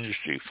the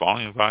industry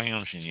falling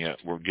volumes, and yet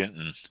we're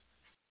getting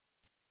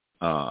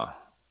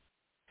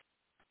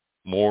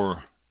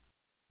more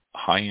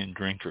high-end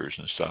drinkers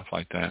and stuff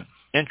like that.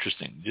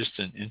 Interesting, just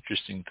an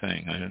interesting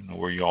thing. I don't know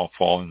where you all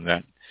fall in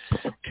that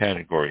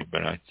category,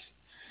 but I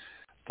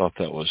thought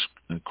that was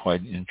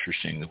quite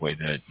interesting the way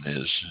that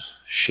is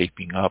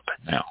shaping up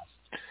now.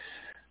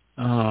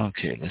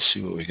 Okay, let's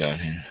see what we got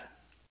here.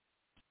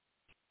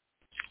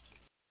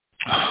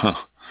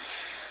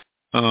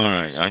 All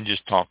right, I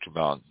just talked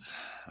about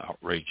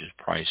outrageous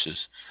prices.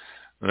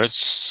 Let's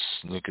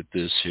look at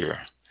this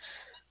here.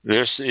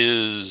 This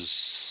is,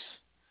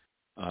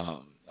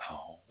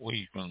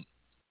 you can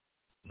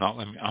not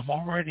let me. I'm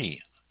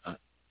already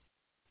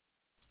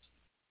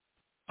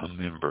a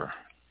member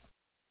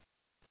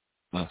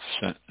of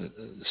San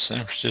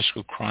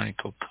Francisco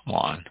Chronicle. Come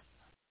on,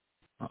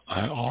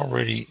 I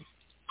already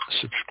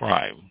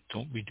subscribe.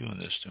 Don't be doing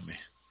this to me.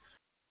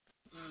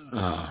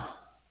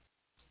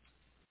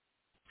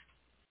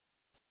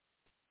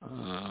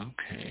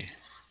 Okay,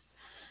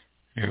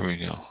 here we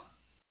go.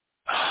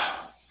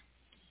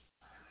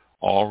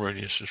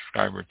 Already a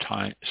subscriber,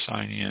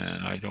 sign in,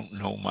 and I don't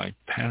know my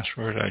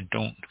password. I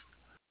don't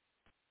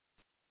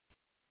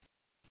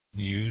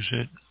use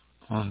it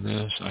on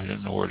this. I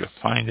don't know where to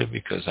find it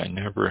because I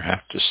never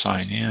have to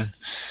sign in.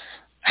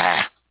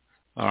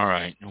 All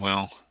right.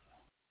 Well,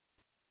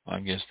 I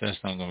guess that's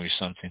not going to be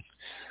something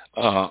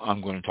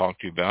I'm going to talk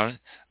to you about it.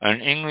 An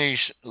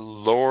English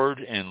lord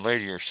and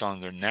lady are selling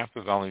their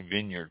Napa Valley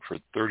vineyard for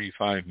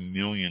 $35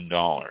 million.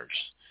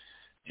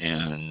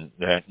 And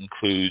that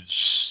includes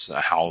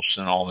a house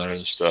and all that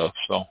other stuff.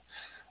 So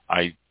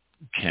I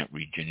can't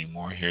read you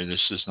anymore here.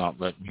 This does not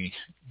let me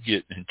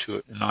get into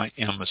it. And I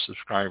am a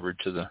subscriber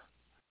to the,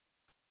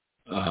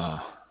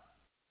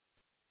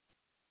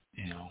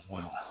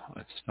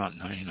 it's not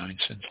 99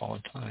 cents all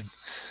the time.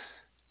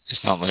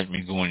 It's not letting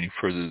me go any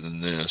further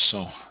than this.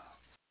 So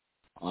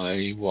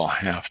I will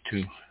have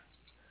to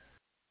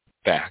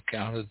back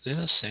out of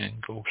this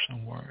and go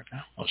somewhere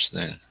else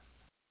then.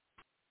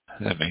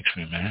 That makes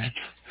me mad.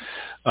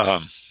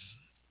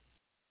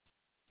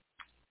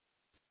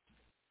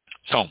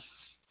 So,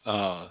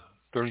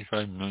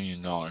 $35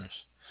 million.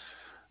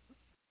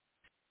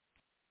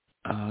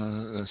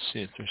 Let's see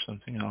if there's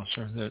something else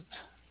there that...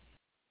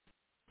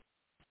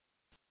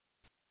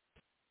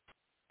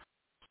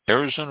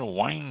 Arizona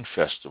Wine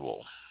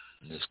Festival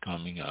is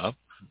coming up.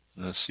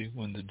 Let's see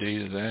when the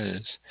date of that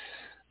is.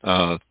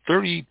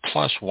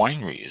 30-plus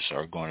wineries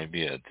are going to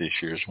be at this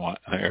year's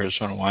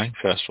Arizona Wine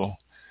Festival.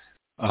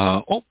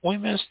 We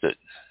missed it.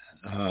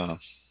 11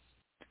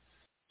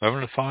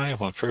 to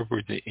 5 on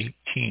February the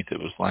 18th. It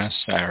was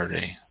last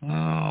Saturday.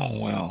 Oh,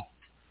 well.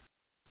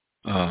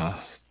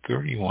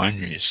 30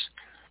 wineries.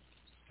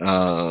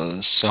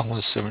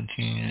 Cella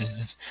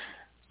 17.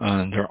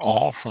 They're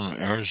all from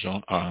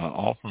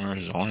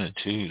Arizona,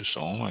 too.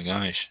 So, oh my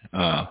gosh.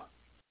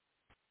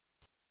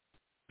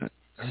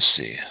 Let's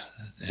see.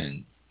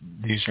 And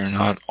these are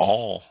not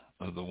all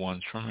of the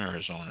ones from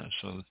Arizona.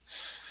 So,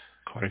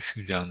 quite a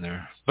few down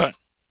there. But,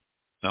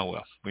 oh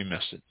well, we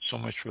missed it. So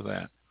much for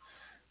that.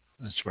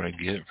 That's what I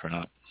get for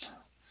not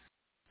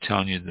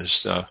telling you this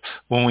stuff.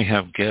 When we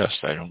have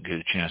guests, I don't get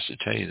a chance to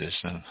tell you this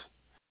stuff.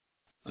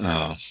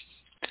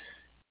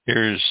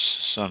 Here's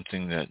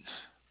something that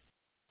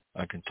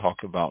I can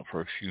talk about for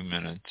a few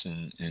minutes,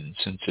 and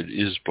since it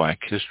is Black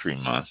History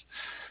Month,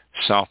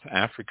 South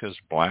Africa's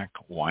black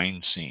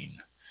wine scene.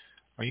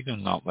 Are you going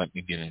to not let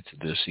me get into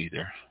this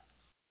either?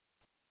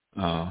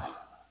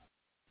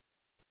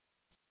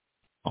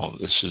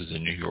 This is the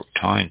New York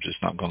Times.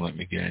 It's not going to let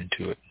me get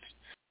into it.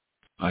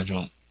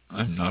 I'm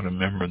not a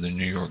member of the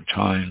New York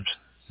Times,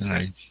 and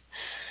I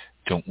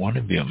don't want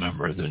to be a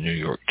member of the New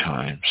York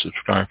Times.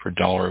 Subscribe for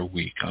 $1 a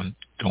week. I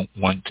don't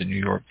want the New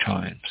York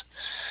Times.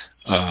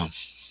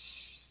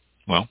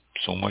 Well,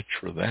 so much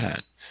for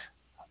that.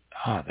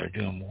 They're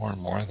doing more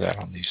and more of that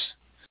on these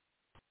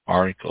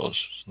articles.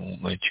 They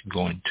won't let you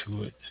go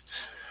into it.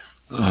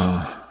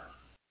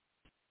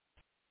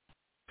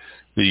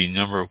 The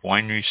number of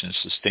wineries and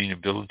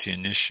sustainability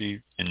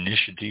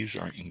initiatives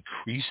are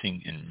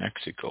increasing in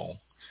Mexico,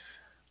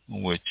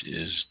 which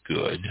is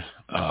good.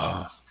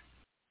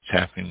 It's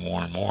happening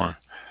more and more.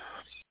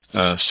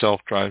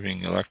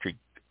 Self-driving electric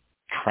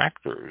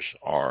tractors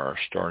are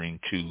starting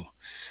to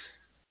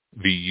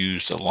be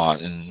used a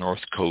lot in the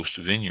North Coast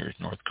of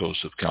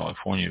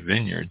California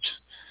vineyards.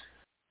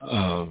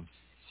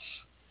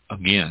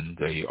 Again,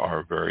 they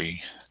are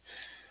very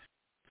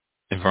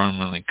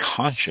environmentally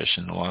conscious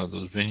in a lot of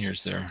those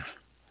vineyards there.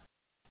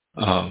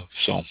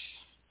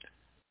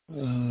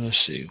 Let's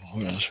see,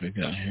 what else we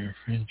got here?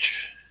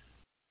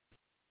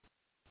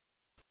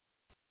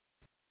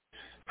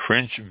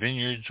 French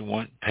vineyards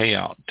want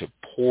payout to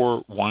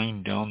pour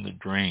wine down the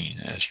drain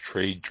as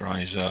trade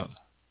dries up.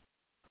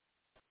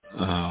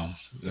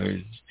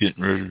 They're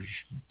getting rid of,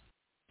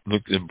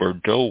 look at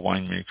Bordeaux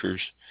winemakers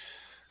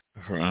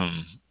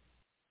from,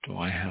 do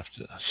I have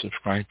to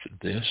subscribe to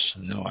this?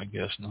 No, I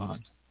guess not.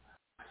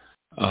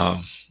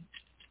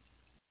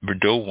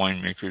 Bordeaux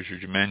winemakers are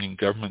demanding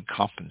government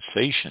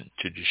compensation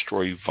to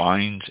destroy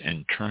vines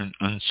and turn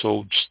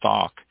unsold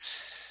stock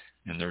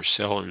in their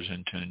cellars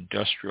into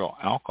industrial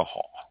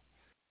alcohol,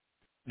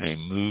 a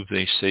move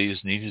they say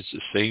is needed to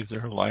save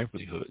their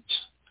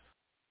livelihoods.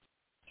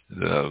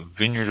 The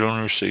vineyard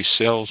owners say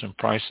sales and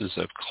prices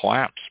have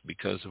collapsed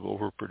because of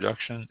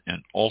overproduction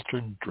and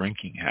altered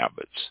drinking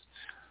habits.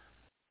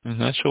 And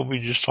that's what we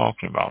were just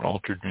talking about,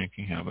 altered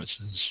drinking habits.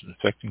 It's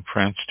affecting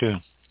France too.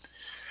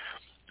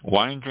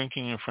 Wine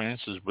drinking in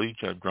France is believed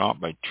to have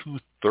dropped by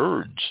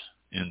 2/3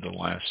 in the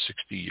last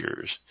 60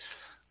 years,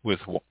 with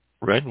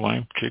red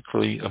wine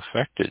particularly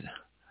affected.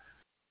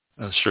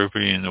 A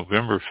survey in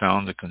November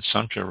found the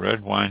consumption of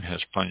red wine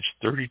has plunged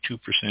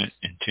 32%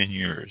 in 10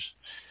 years,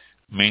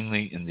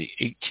 mainly in the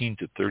 18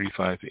 to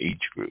 35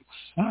 age group.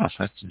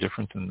 That's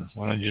different than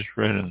what I just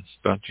read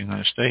about the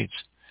United States.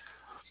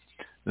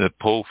 The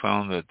poll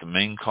found that the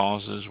main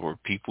causes were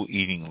people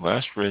eating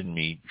less red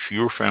meat,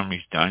 fewer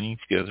families dining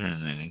together,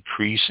 and an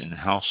increase in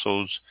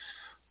households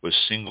with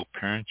single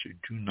parents who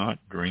do not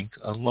drink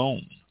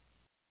alone.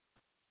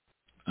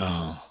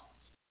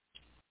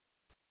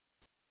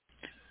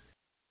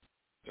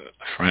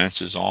 France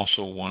is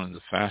also one of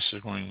the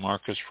fastest growing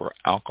markets for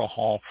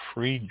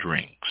alcohol-free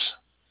drinks.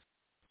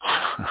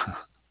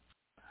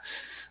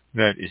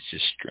 That is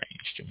just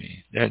strange to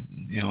me. That,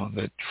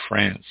 that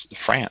France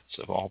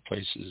of all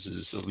places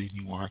is the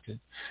leading market.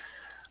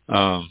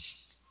 About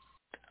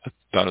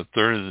a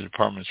third of the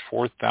department's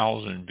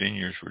 4,000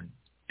 vineyards were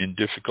in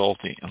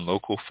difficulty, and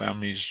local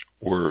families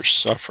were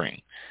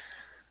suffering,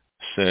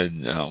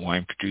 said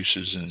wine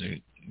producers in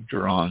the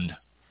Gironde.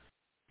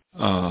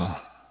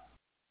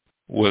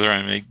 Whether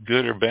I make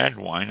good or bad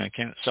wine, I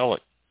can't sell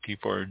it.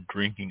 People are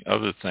drinking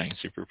other things.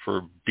 They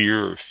prefer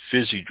beer or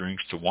fizzy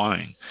drinks to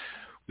wine.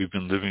 We've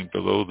been living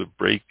below the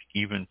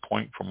break-even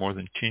point for more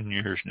than 10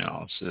 years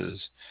now,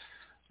 says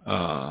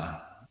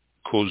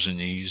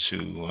Cosenese,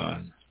 who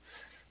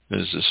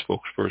is the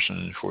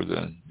spokesperson for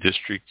the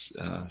district,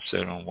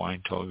 said on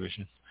Wine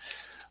Television.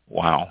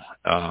 Wow.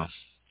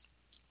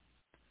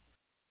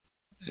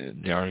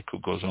 The article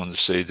goes on to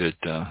say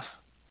that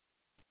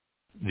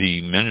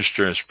the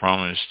minister has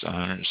promised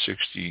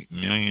 €160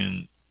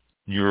 million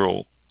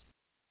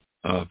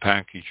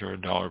package, or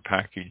a dollar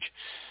package,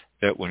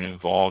 that would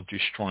involve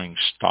destroying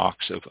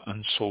stocks of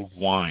unsold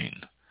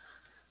wine,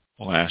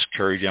 last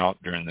carried out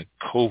during the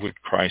COVID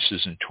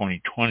crisis in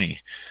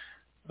 2020,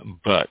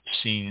 but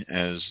seen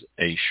as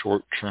a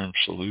short-term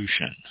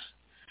solution.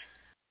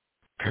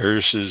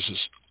 Paris is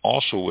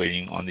also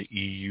waiting on the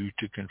EU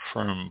to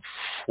confirm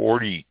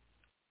 €40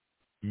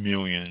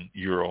 million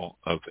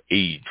of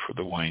aid for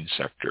the wine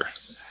sector.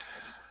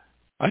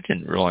 I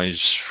didn't realize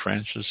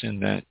France was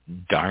in that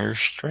dire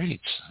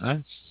straits.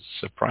 That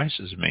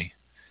surprises me.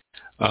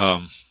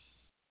 But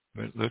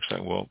it looks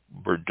like,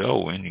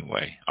 Bordeaux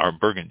anyway, or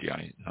Burgundy,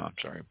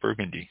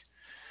 Burgundy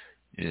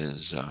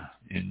is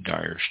in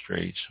dire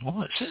straits.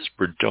 Well, it says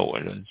Bordeaux.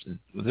 What is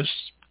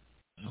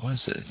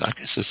it? I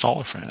guess it's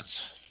all of France.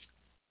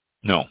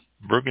 No,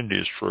 Burgundy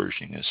is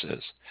flourishing, it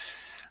says.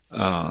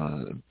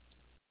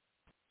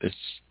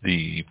 It's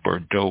the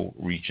Bordeaux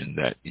region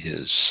that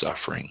is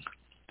suffering.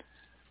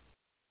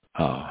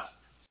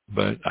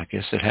 But I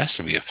guess it has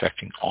to be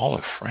affecting all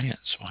of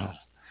France. Wow.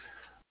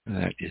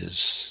 That is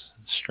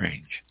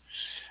strange.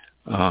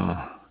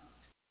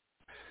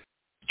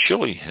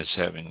 Chile is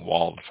having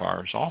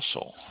wildfires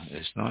also.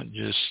 It's not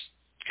just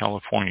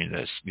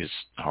California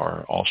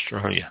or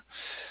Australia.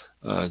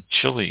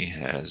 Chile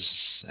has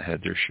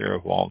had their share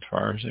of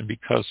wildfires, and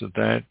because of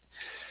that,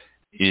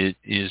 it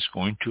is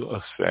going to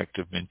affect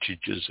the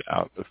vintages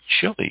out of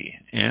Chile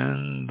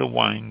and the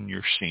wine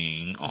you're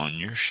seeing on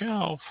your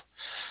shelf.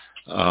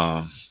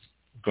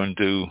 Going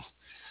to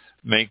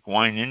make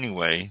wine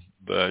anyway,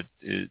 but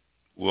it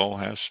will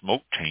have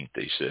smoke taint,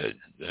 they said.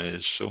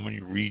 There's so many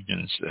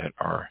regions that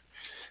are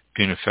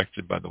being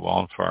affected by the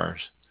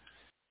wildfires.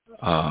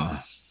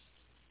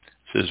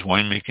 Says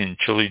winemaking in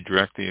Chile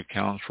directly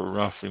accounts for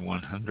roughly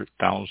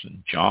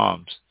 100,000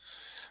 jobs,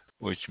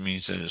 which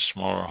means that a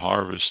smaller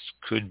harvest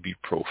could be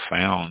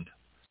profound,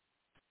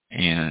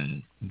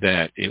 and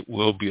that it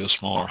will be a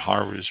smaller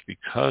harvest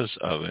because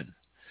of it.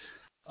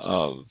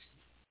 A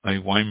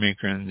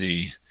winemaker in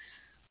the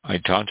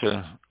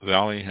Itata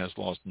Valley has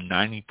lost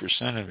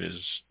 90% of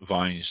his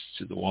vines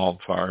to the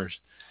wildfires,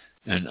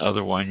 and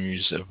other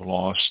wineries have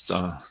lost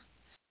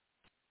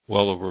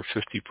well over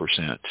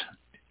 50%.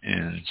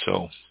 And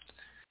so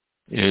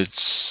it's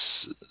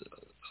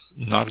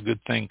not a good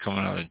thing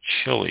coming out of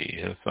Chile.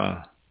 If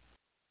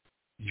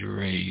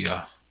you're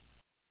a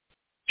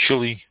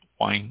Chile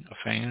wine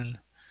fan,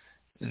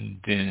 and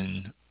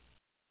then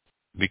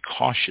be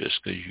cautious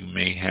because you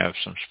may have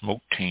some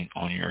smoke taint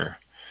on your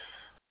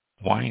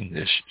wine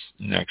this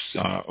next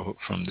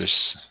from this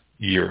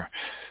year.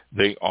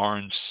 They are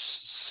in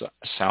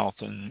south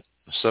and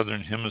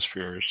southern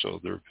hemisphere, so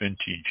their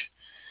vintage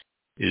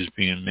is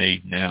being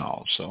made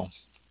now. So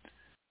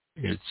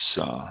it's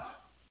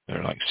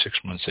they're like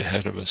 6 months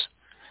ahead of us.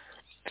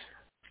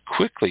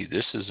 Quickly,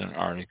 this is an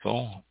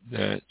article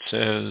that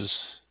says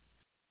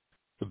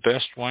the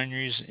best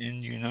wineries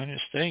in the United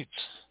States.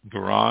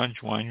 Garage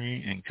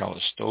Winery in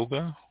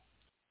Calistoga.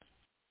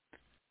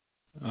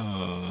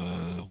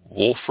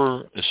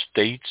 Wolfer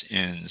Estates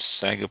in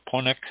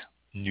Sagaponack,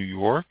 New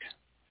York.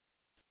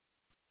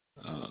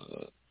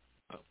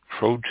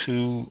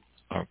 Croteau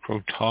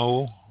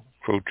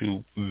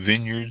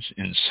Vineyards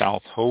in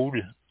South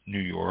Hode, New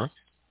York.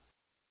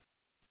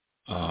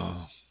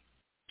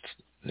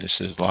 This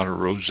is a lot of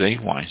rosé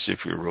wines.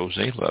 If you're a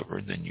rosé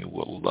lover, then you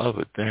will love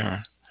it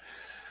there.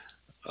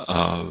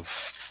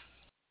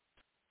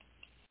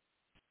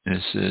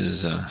 This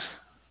is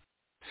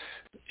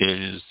it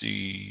is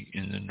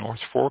in the North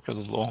Fork of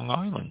the Long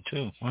Island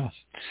too. Wow.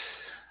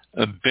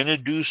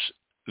 Benedus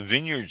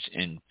Vineyards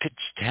in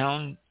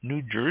Pittstown,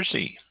 New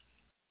Jersey.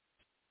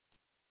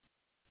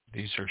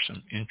 These are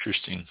some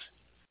interesting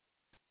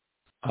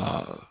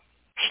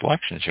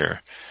selections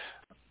here.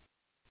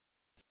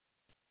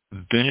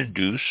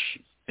 Benedus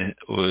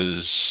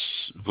was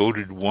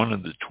voted one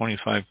of the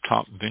 25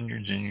 top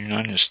vineyards in the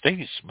United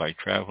States by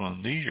Travel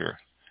and Leisure.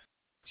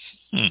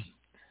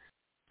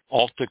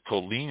 Alta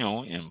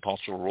Colino in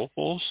Paso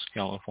Robles,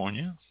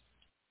 California.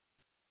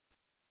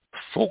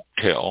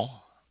 Folktail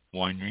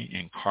Winery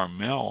in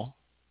Carmel,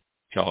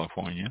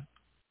 California.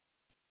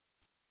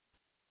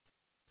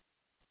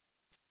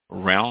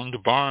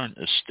 Round Barn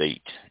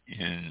Estate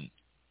in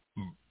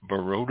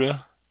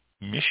Baroda,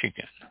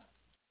 Michigan.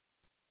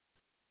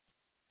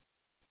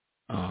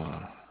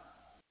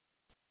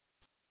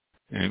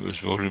 And it was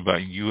voted by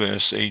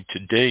USA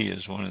Today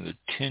as one of the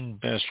 10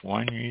 best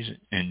wineries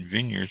and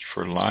vineyards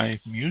for live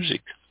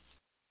music.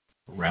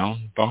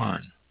 Round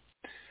Barn.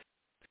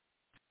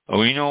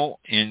 Oino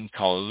in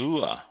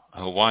Kailua,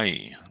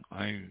 Hawaii.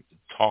 I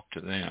talked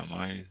to them.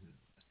 I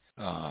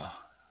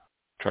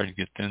tried to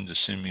get them to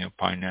send me a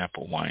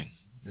pineapple wine.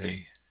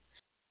 They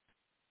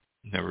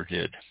never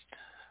did.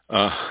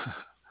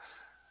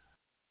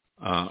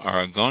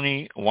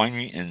 Aragoni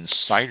Winery and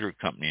Cider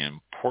Company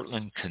in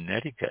Portland,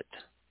 Connecticut.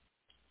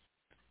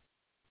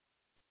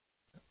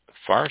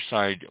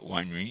 Fireside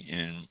Winery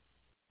in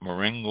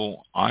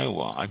Marengo,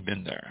 Iowa. I've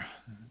been there.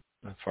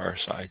 The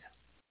Fireside.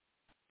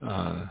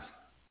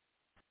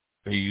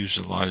 They use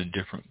a lot of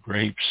different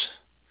grapes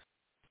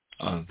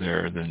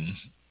there than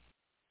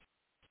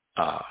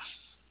the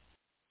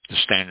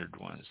standard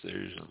ones.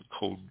 There's a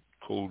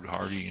cold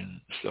hardy and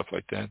stuff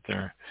like that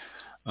there.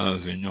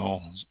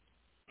 Vinol is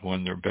one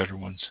of their better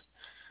ones.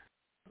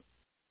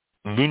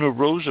 Luna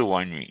Rosa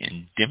Winery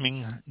in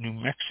Deming, New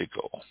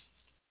Mexico.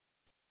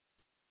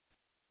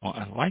 Well,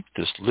 I like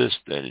this list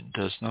that it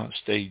does not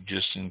stay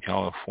just in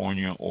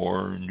California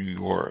or New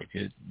York.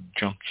 It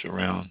jumps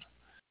around.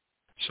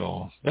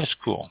 So that's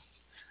cool.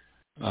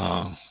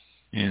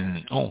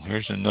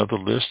 Here's another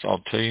list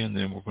I'll tell you, and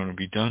then we're going to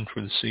be done for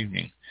this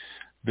evening.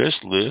 This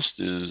list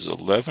is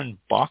 11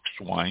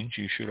 boxed wines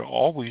you should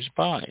always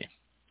buy.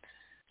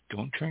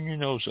 Don't turn your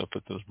nose up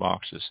at those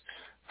boxes.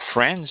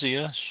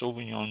 Franzia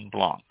Sauvignon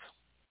Blanc.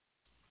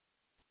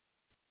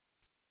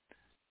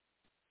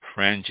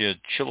 Franzia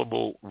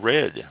Chillable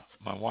Red.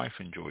 My wife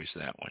enjoys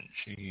that one.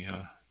 She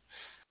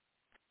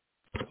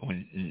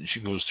when she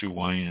goes through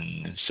wine,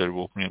 and instead of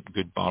opening up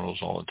good bottles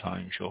all the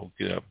time, she'll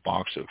get a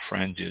box of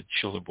Franzia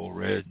Chillable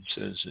Red and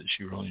says that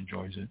she really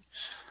enjoys it.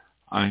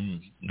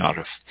 I'm not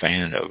a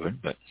fan of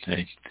it, but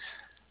hey.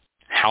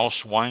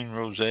 House Wine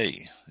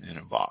Rosé in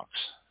a box.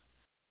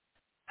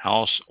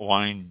 House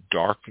Wine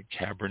Dark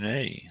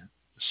Cabernet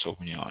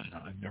Sauvignon.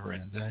 I've never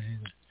had that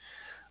either.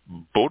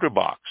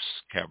 Botabox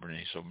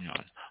Cabernet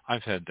Sauvignon.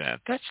 I've had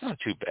that. That's not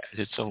too bad.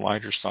 It's a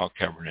lighter style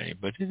Cabernet,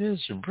 but it is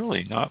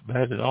really not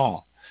bad at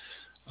all.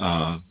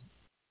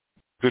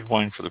 Good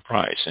wine for the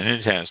price. And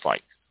it has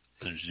like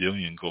a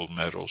zillion gold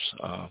medals,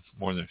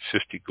 more than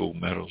 50 gold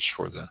medals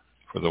for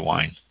the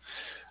wine.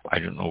 I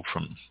don't know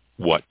from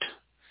what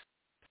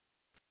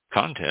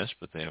contest,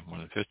 but they have more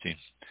than 50.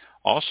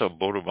 Also,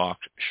 Botabox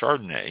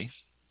Chardonnay.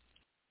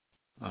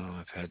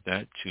 I've had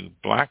that too.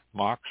 Black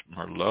Box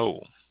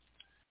Merlot.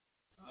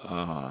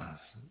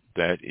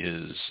 That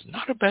is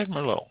not a bad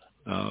Merlot.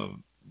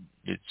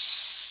 It's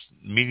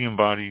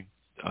medium-bodied.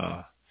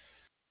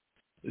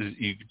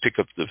 You pick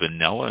up the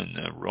vanilla and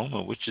the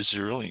aroma, which is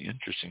really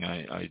interesting.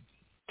 I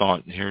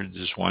thought here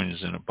this wine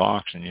is in a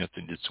box, and yet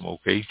they did some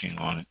oak aging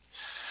on it.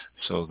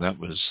 So that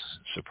was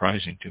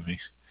surprising to me.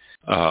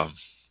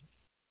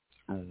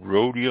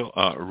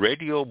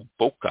 Radio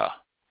Boca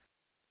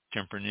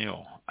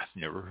Tempranillo. I've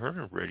never heard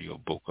of Radio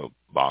Boca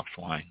boxed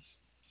wine.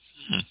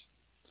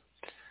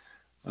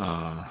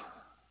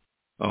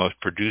 It's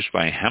produced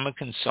by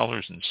Hamilton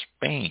Cellars in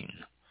Spain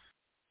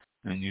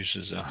and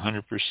uses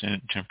 100%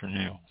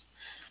 Tempranillo.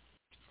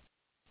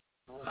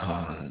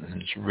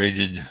 It's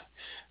rated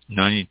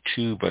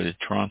 92 by the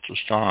Toronto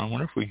Star. I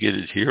wonder if we get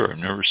it here. I've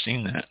never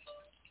seen that.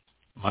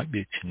 It might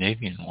be a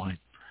Canadian wine.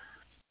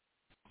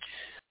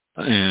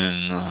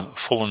 And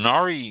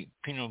Folinari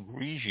Pinot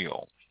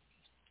Grigio.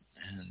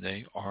 And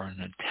they are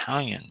an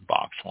Italian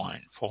box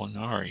wine.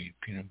 Folinari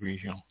Pinot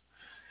Grigio.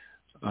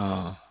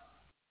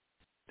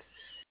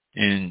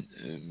 And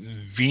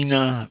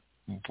Vina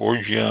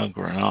Borgia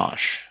Grenache.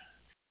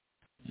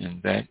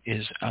 And that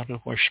is out of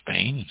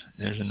Spain.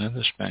 There's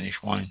another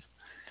Spanish wine.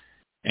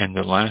 And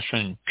the last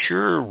one,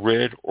 Pure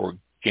Red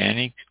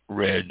Organic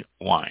Red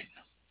Wine.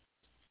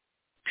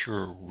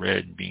 Pure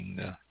Red being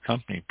the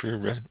company, Pure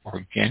Red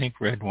Organic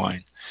Red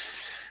Wine.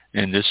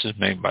 And this is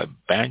made by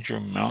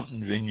Badger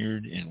Mountain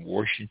Vineyard in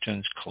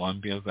Washington's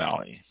Columbia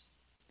Valley.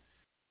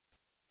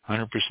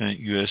 100%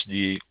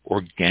 USDA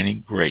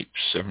organic grapes,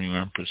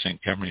 71%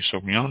 Cabernet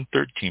Sauvignon,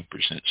 13%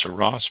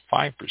 Syrah,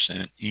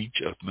 5%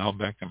 each of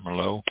Malbec and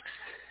Merlot,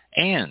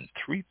 and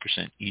 3%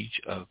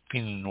 each of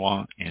Pinot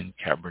Noir and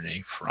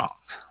Cabernet Franc.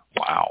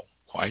 Wow,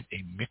 quite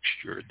a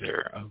mixture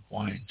there of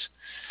wines.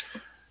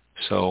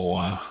 So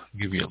I'll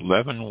give you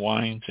 11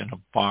 wines in a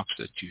box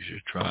that you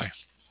should try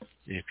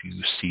if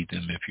you see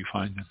them, if you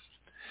find them.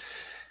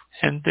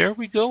 And there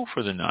we go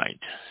for the night.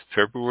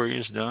 February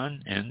is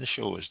done and the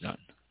show is done.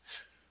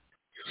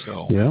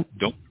 So yeah.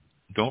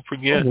 Don't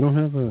forget. We don't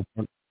have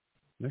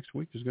next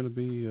week is going to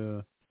be,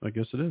 I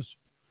guess it is.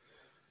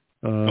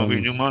 It'll be a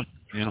new month,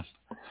 yeah.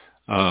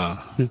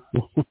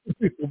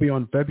 We'll be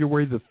on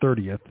February the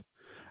 30th,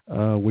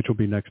 which will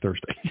be next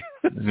Thursday.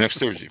 Next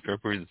Thursday,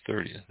 February the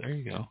 30th. There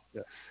you go.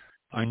 Yeah.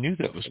 I knew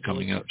that was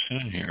coming up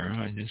soon here.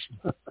 I just,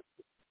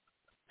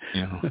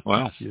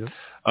 wow. Yeah.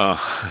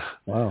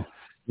 Wow.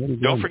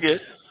 Don't forget,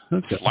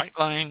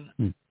 Flightline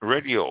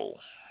Radio,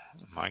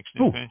 Mike's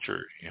new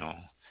venture.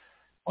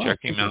 Check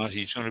him out.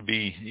 He's going to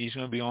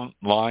be on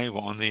live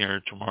on the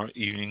air tomorrow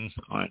evening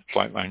on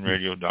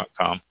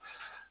flightlineradio.com,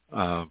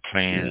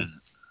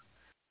 playing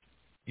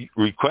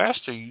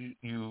request. Or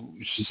you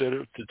set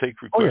it to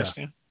take requests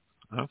in?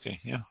 Okay,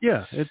 yeah.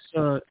 Yeah, it's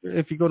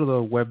if you go to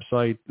the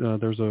website,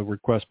 there's a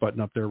request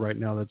button up there right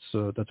now. That's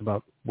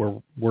about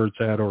where it's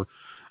at. Or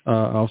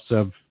I also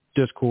have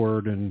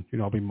Discord, and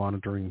I'll be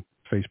monitoring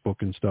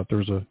Facebook and stuff.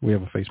 We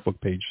have a Facebook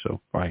page, so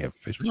I have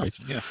a Facebook page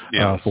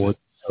for it.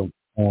 So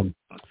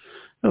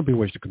there'll be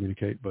ways to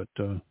communicate, but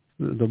the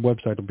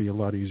website will be a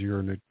lot easier,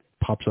 and it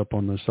pops up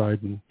on the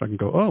side, and I can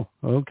go, oh,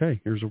 okay,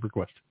 here's a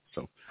request.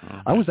 So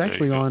I was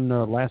actually on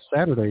last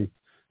Saturday.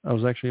 I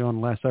was actually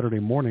on last Saturday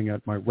morning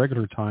at my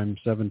regular time,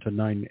 7 to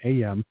 9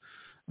 a.m.,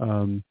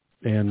 and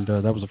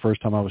that was the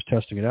first time I was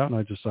testing it out, and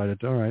I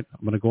decided, all right,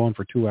 I'm going to go on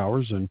for 2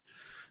 hours, and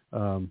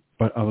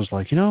but I was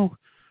like,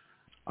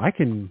 I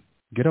can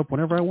get up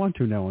whenever I want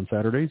to now on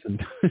Saturdays,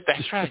 and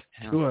that's right,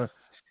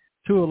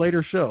 to a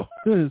later show.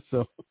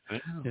 So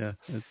yeah,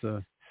 it's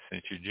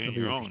since you're doing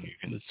your own, you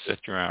can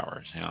set your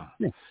hours. Yeah.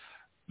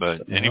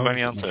 But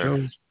anybody out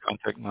there,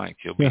 contact Mike.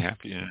 He'll be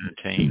happy to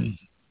entertain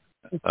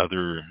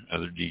other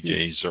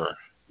DJs or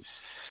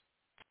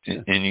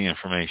any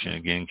information.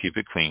 Again, keep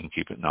it clean,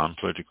 keep it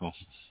non-political.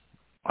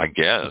 I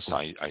guess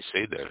I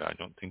say that. I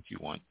don't think you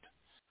want.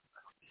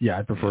 Yeah,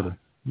 I prefer the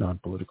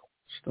non-political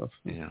stuff.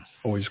 Yeah,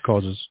 always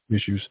causes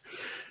issues.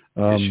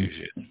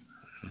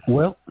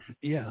 Well,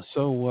 yeah.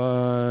 So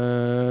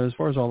as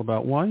far as All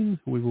About Wine,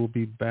 we will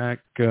be back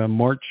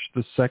March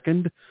the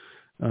 2nd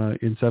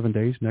in 7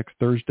 days, next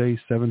Thursday,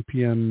 7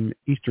 p.m.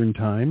 Eastern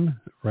Time,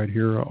 right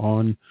here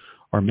on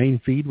our main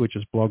feed, which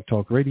is Blog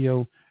Talk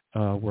Radio.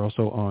 We're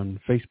also on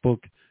Facebook,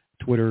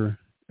 Twitter,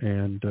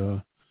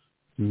 and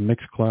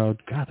Mixcloud.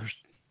 God, there's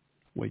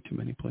way too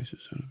many places.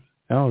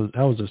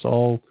 How is this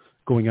all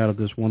going out of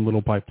this one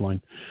little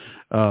pipeline?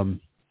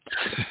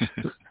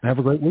 Have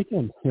a great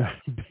weekend.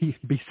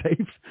 Be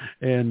safe,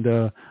 and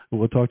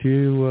we'll talk to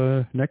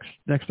you next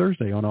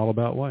Thursday on All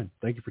About Wine.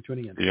 Thank you for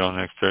tuning in. See you on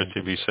next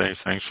Thursday. Be safe.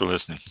 Thanks for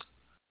listening.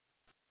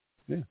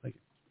 Yeah, thank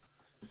you.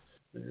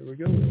 There we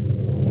go.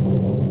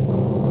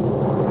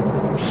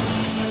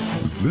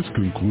 This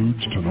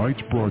concludes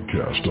tonight's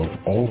broadcast of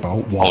All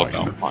About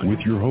Wine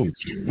with your host,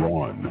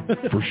 Ron.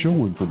 For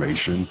show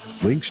information,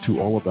 links to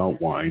All About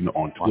Wine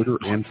on Twitter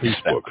and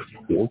Facebook,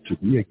 or to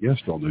be a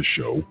guest on this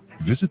show,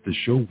 visit the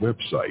show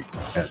website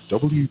at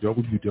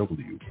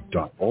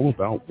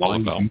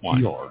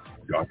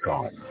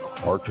www.allaboutwinebtr.com.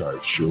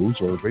 Archived shows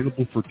are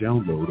available for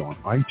download on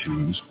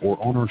iTunes or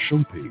on our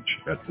show page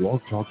at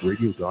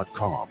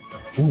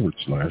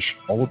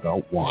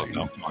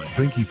blogtalkradio.com/allaboutwine.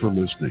 Thank you for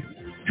listening.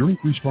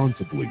 Drink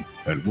responsibly,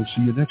 and we'll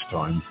see you next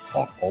time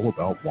on All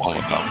About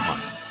Wine.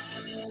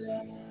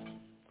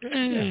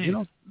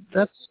 Yeah,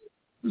 that's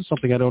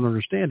something I don't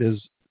understand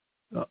is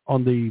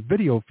on the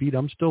video feed,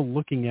 I'm still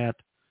looking at,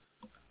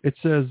 it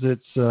says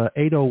it's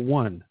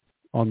 8:01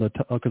 on the,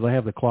 because I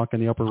have the clock in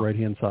the upper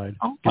right-hand side.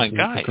 Oh, my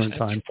gosh, that's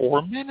time.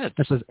 4 minutes.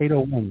 It says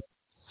 8:01.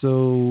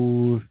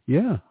 So,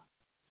 yeah.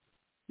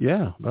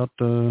 Yeah, about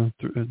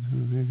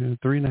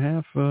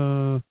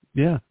 3.5.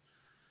 Yeah.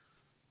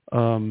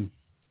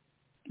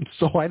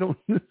 So I don't.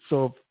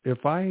 So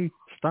if I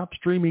stop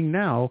streaming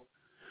now,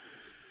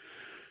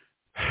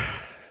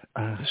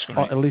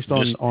 at least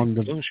on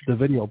the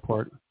video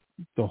part,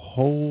 the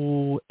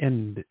whole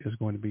end is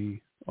going to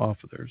be off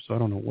of there. So I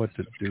don't know what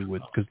to do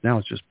with, because now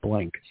it's just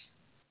blank.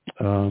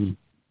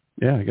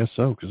 Yeah, I guess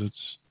so, because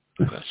it's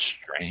that's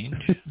strange.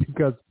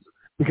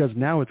 because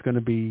now it's going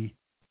to be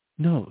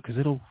because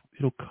it'll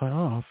cut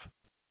off.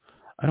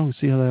 I don't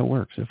see how that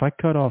works. If I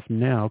cut off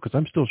now, because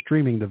I'm still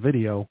streaming the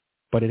video,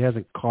 but it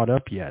hasn't caught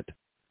up yet.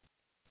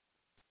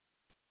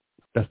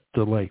 That's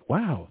delay.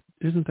 Wow,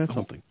 isn't that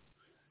something?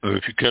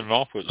 If you cut it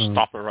off, it'll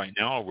stop it right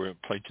now, or will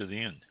it play to the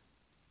end?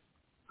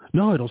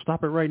 No, it'll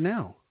stop it right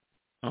now.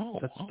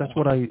 That's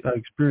what I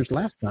experienced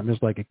last time.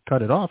 It's like it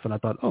cut it off, and I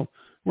thought,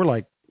 we're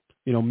like,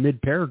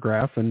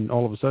 mid-paragraph, and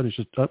all of a sudden it's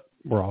just,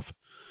 we're off.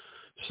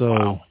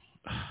 So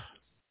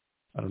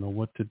I don't know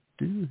what to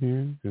do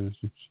here.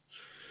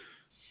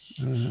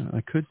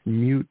 I could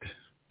mute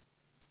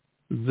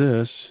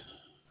this.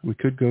 We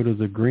could go to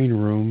the green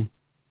room.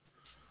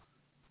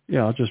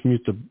 Yeah, I'll just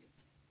mute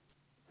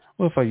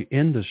well, if I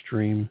end the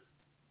stream,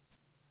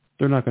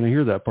 they're not going to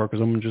hear that part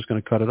because I'm just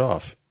going to cut it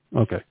off.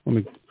 Okay,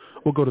 we'll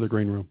go to the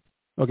green room.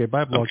 Okay,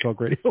 bye, Blog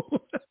Talk Radio. All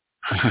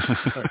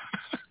right.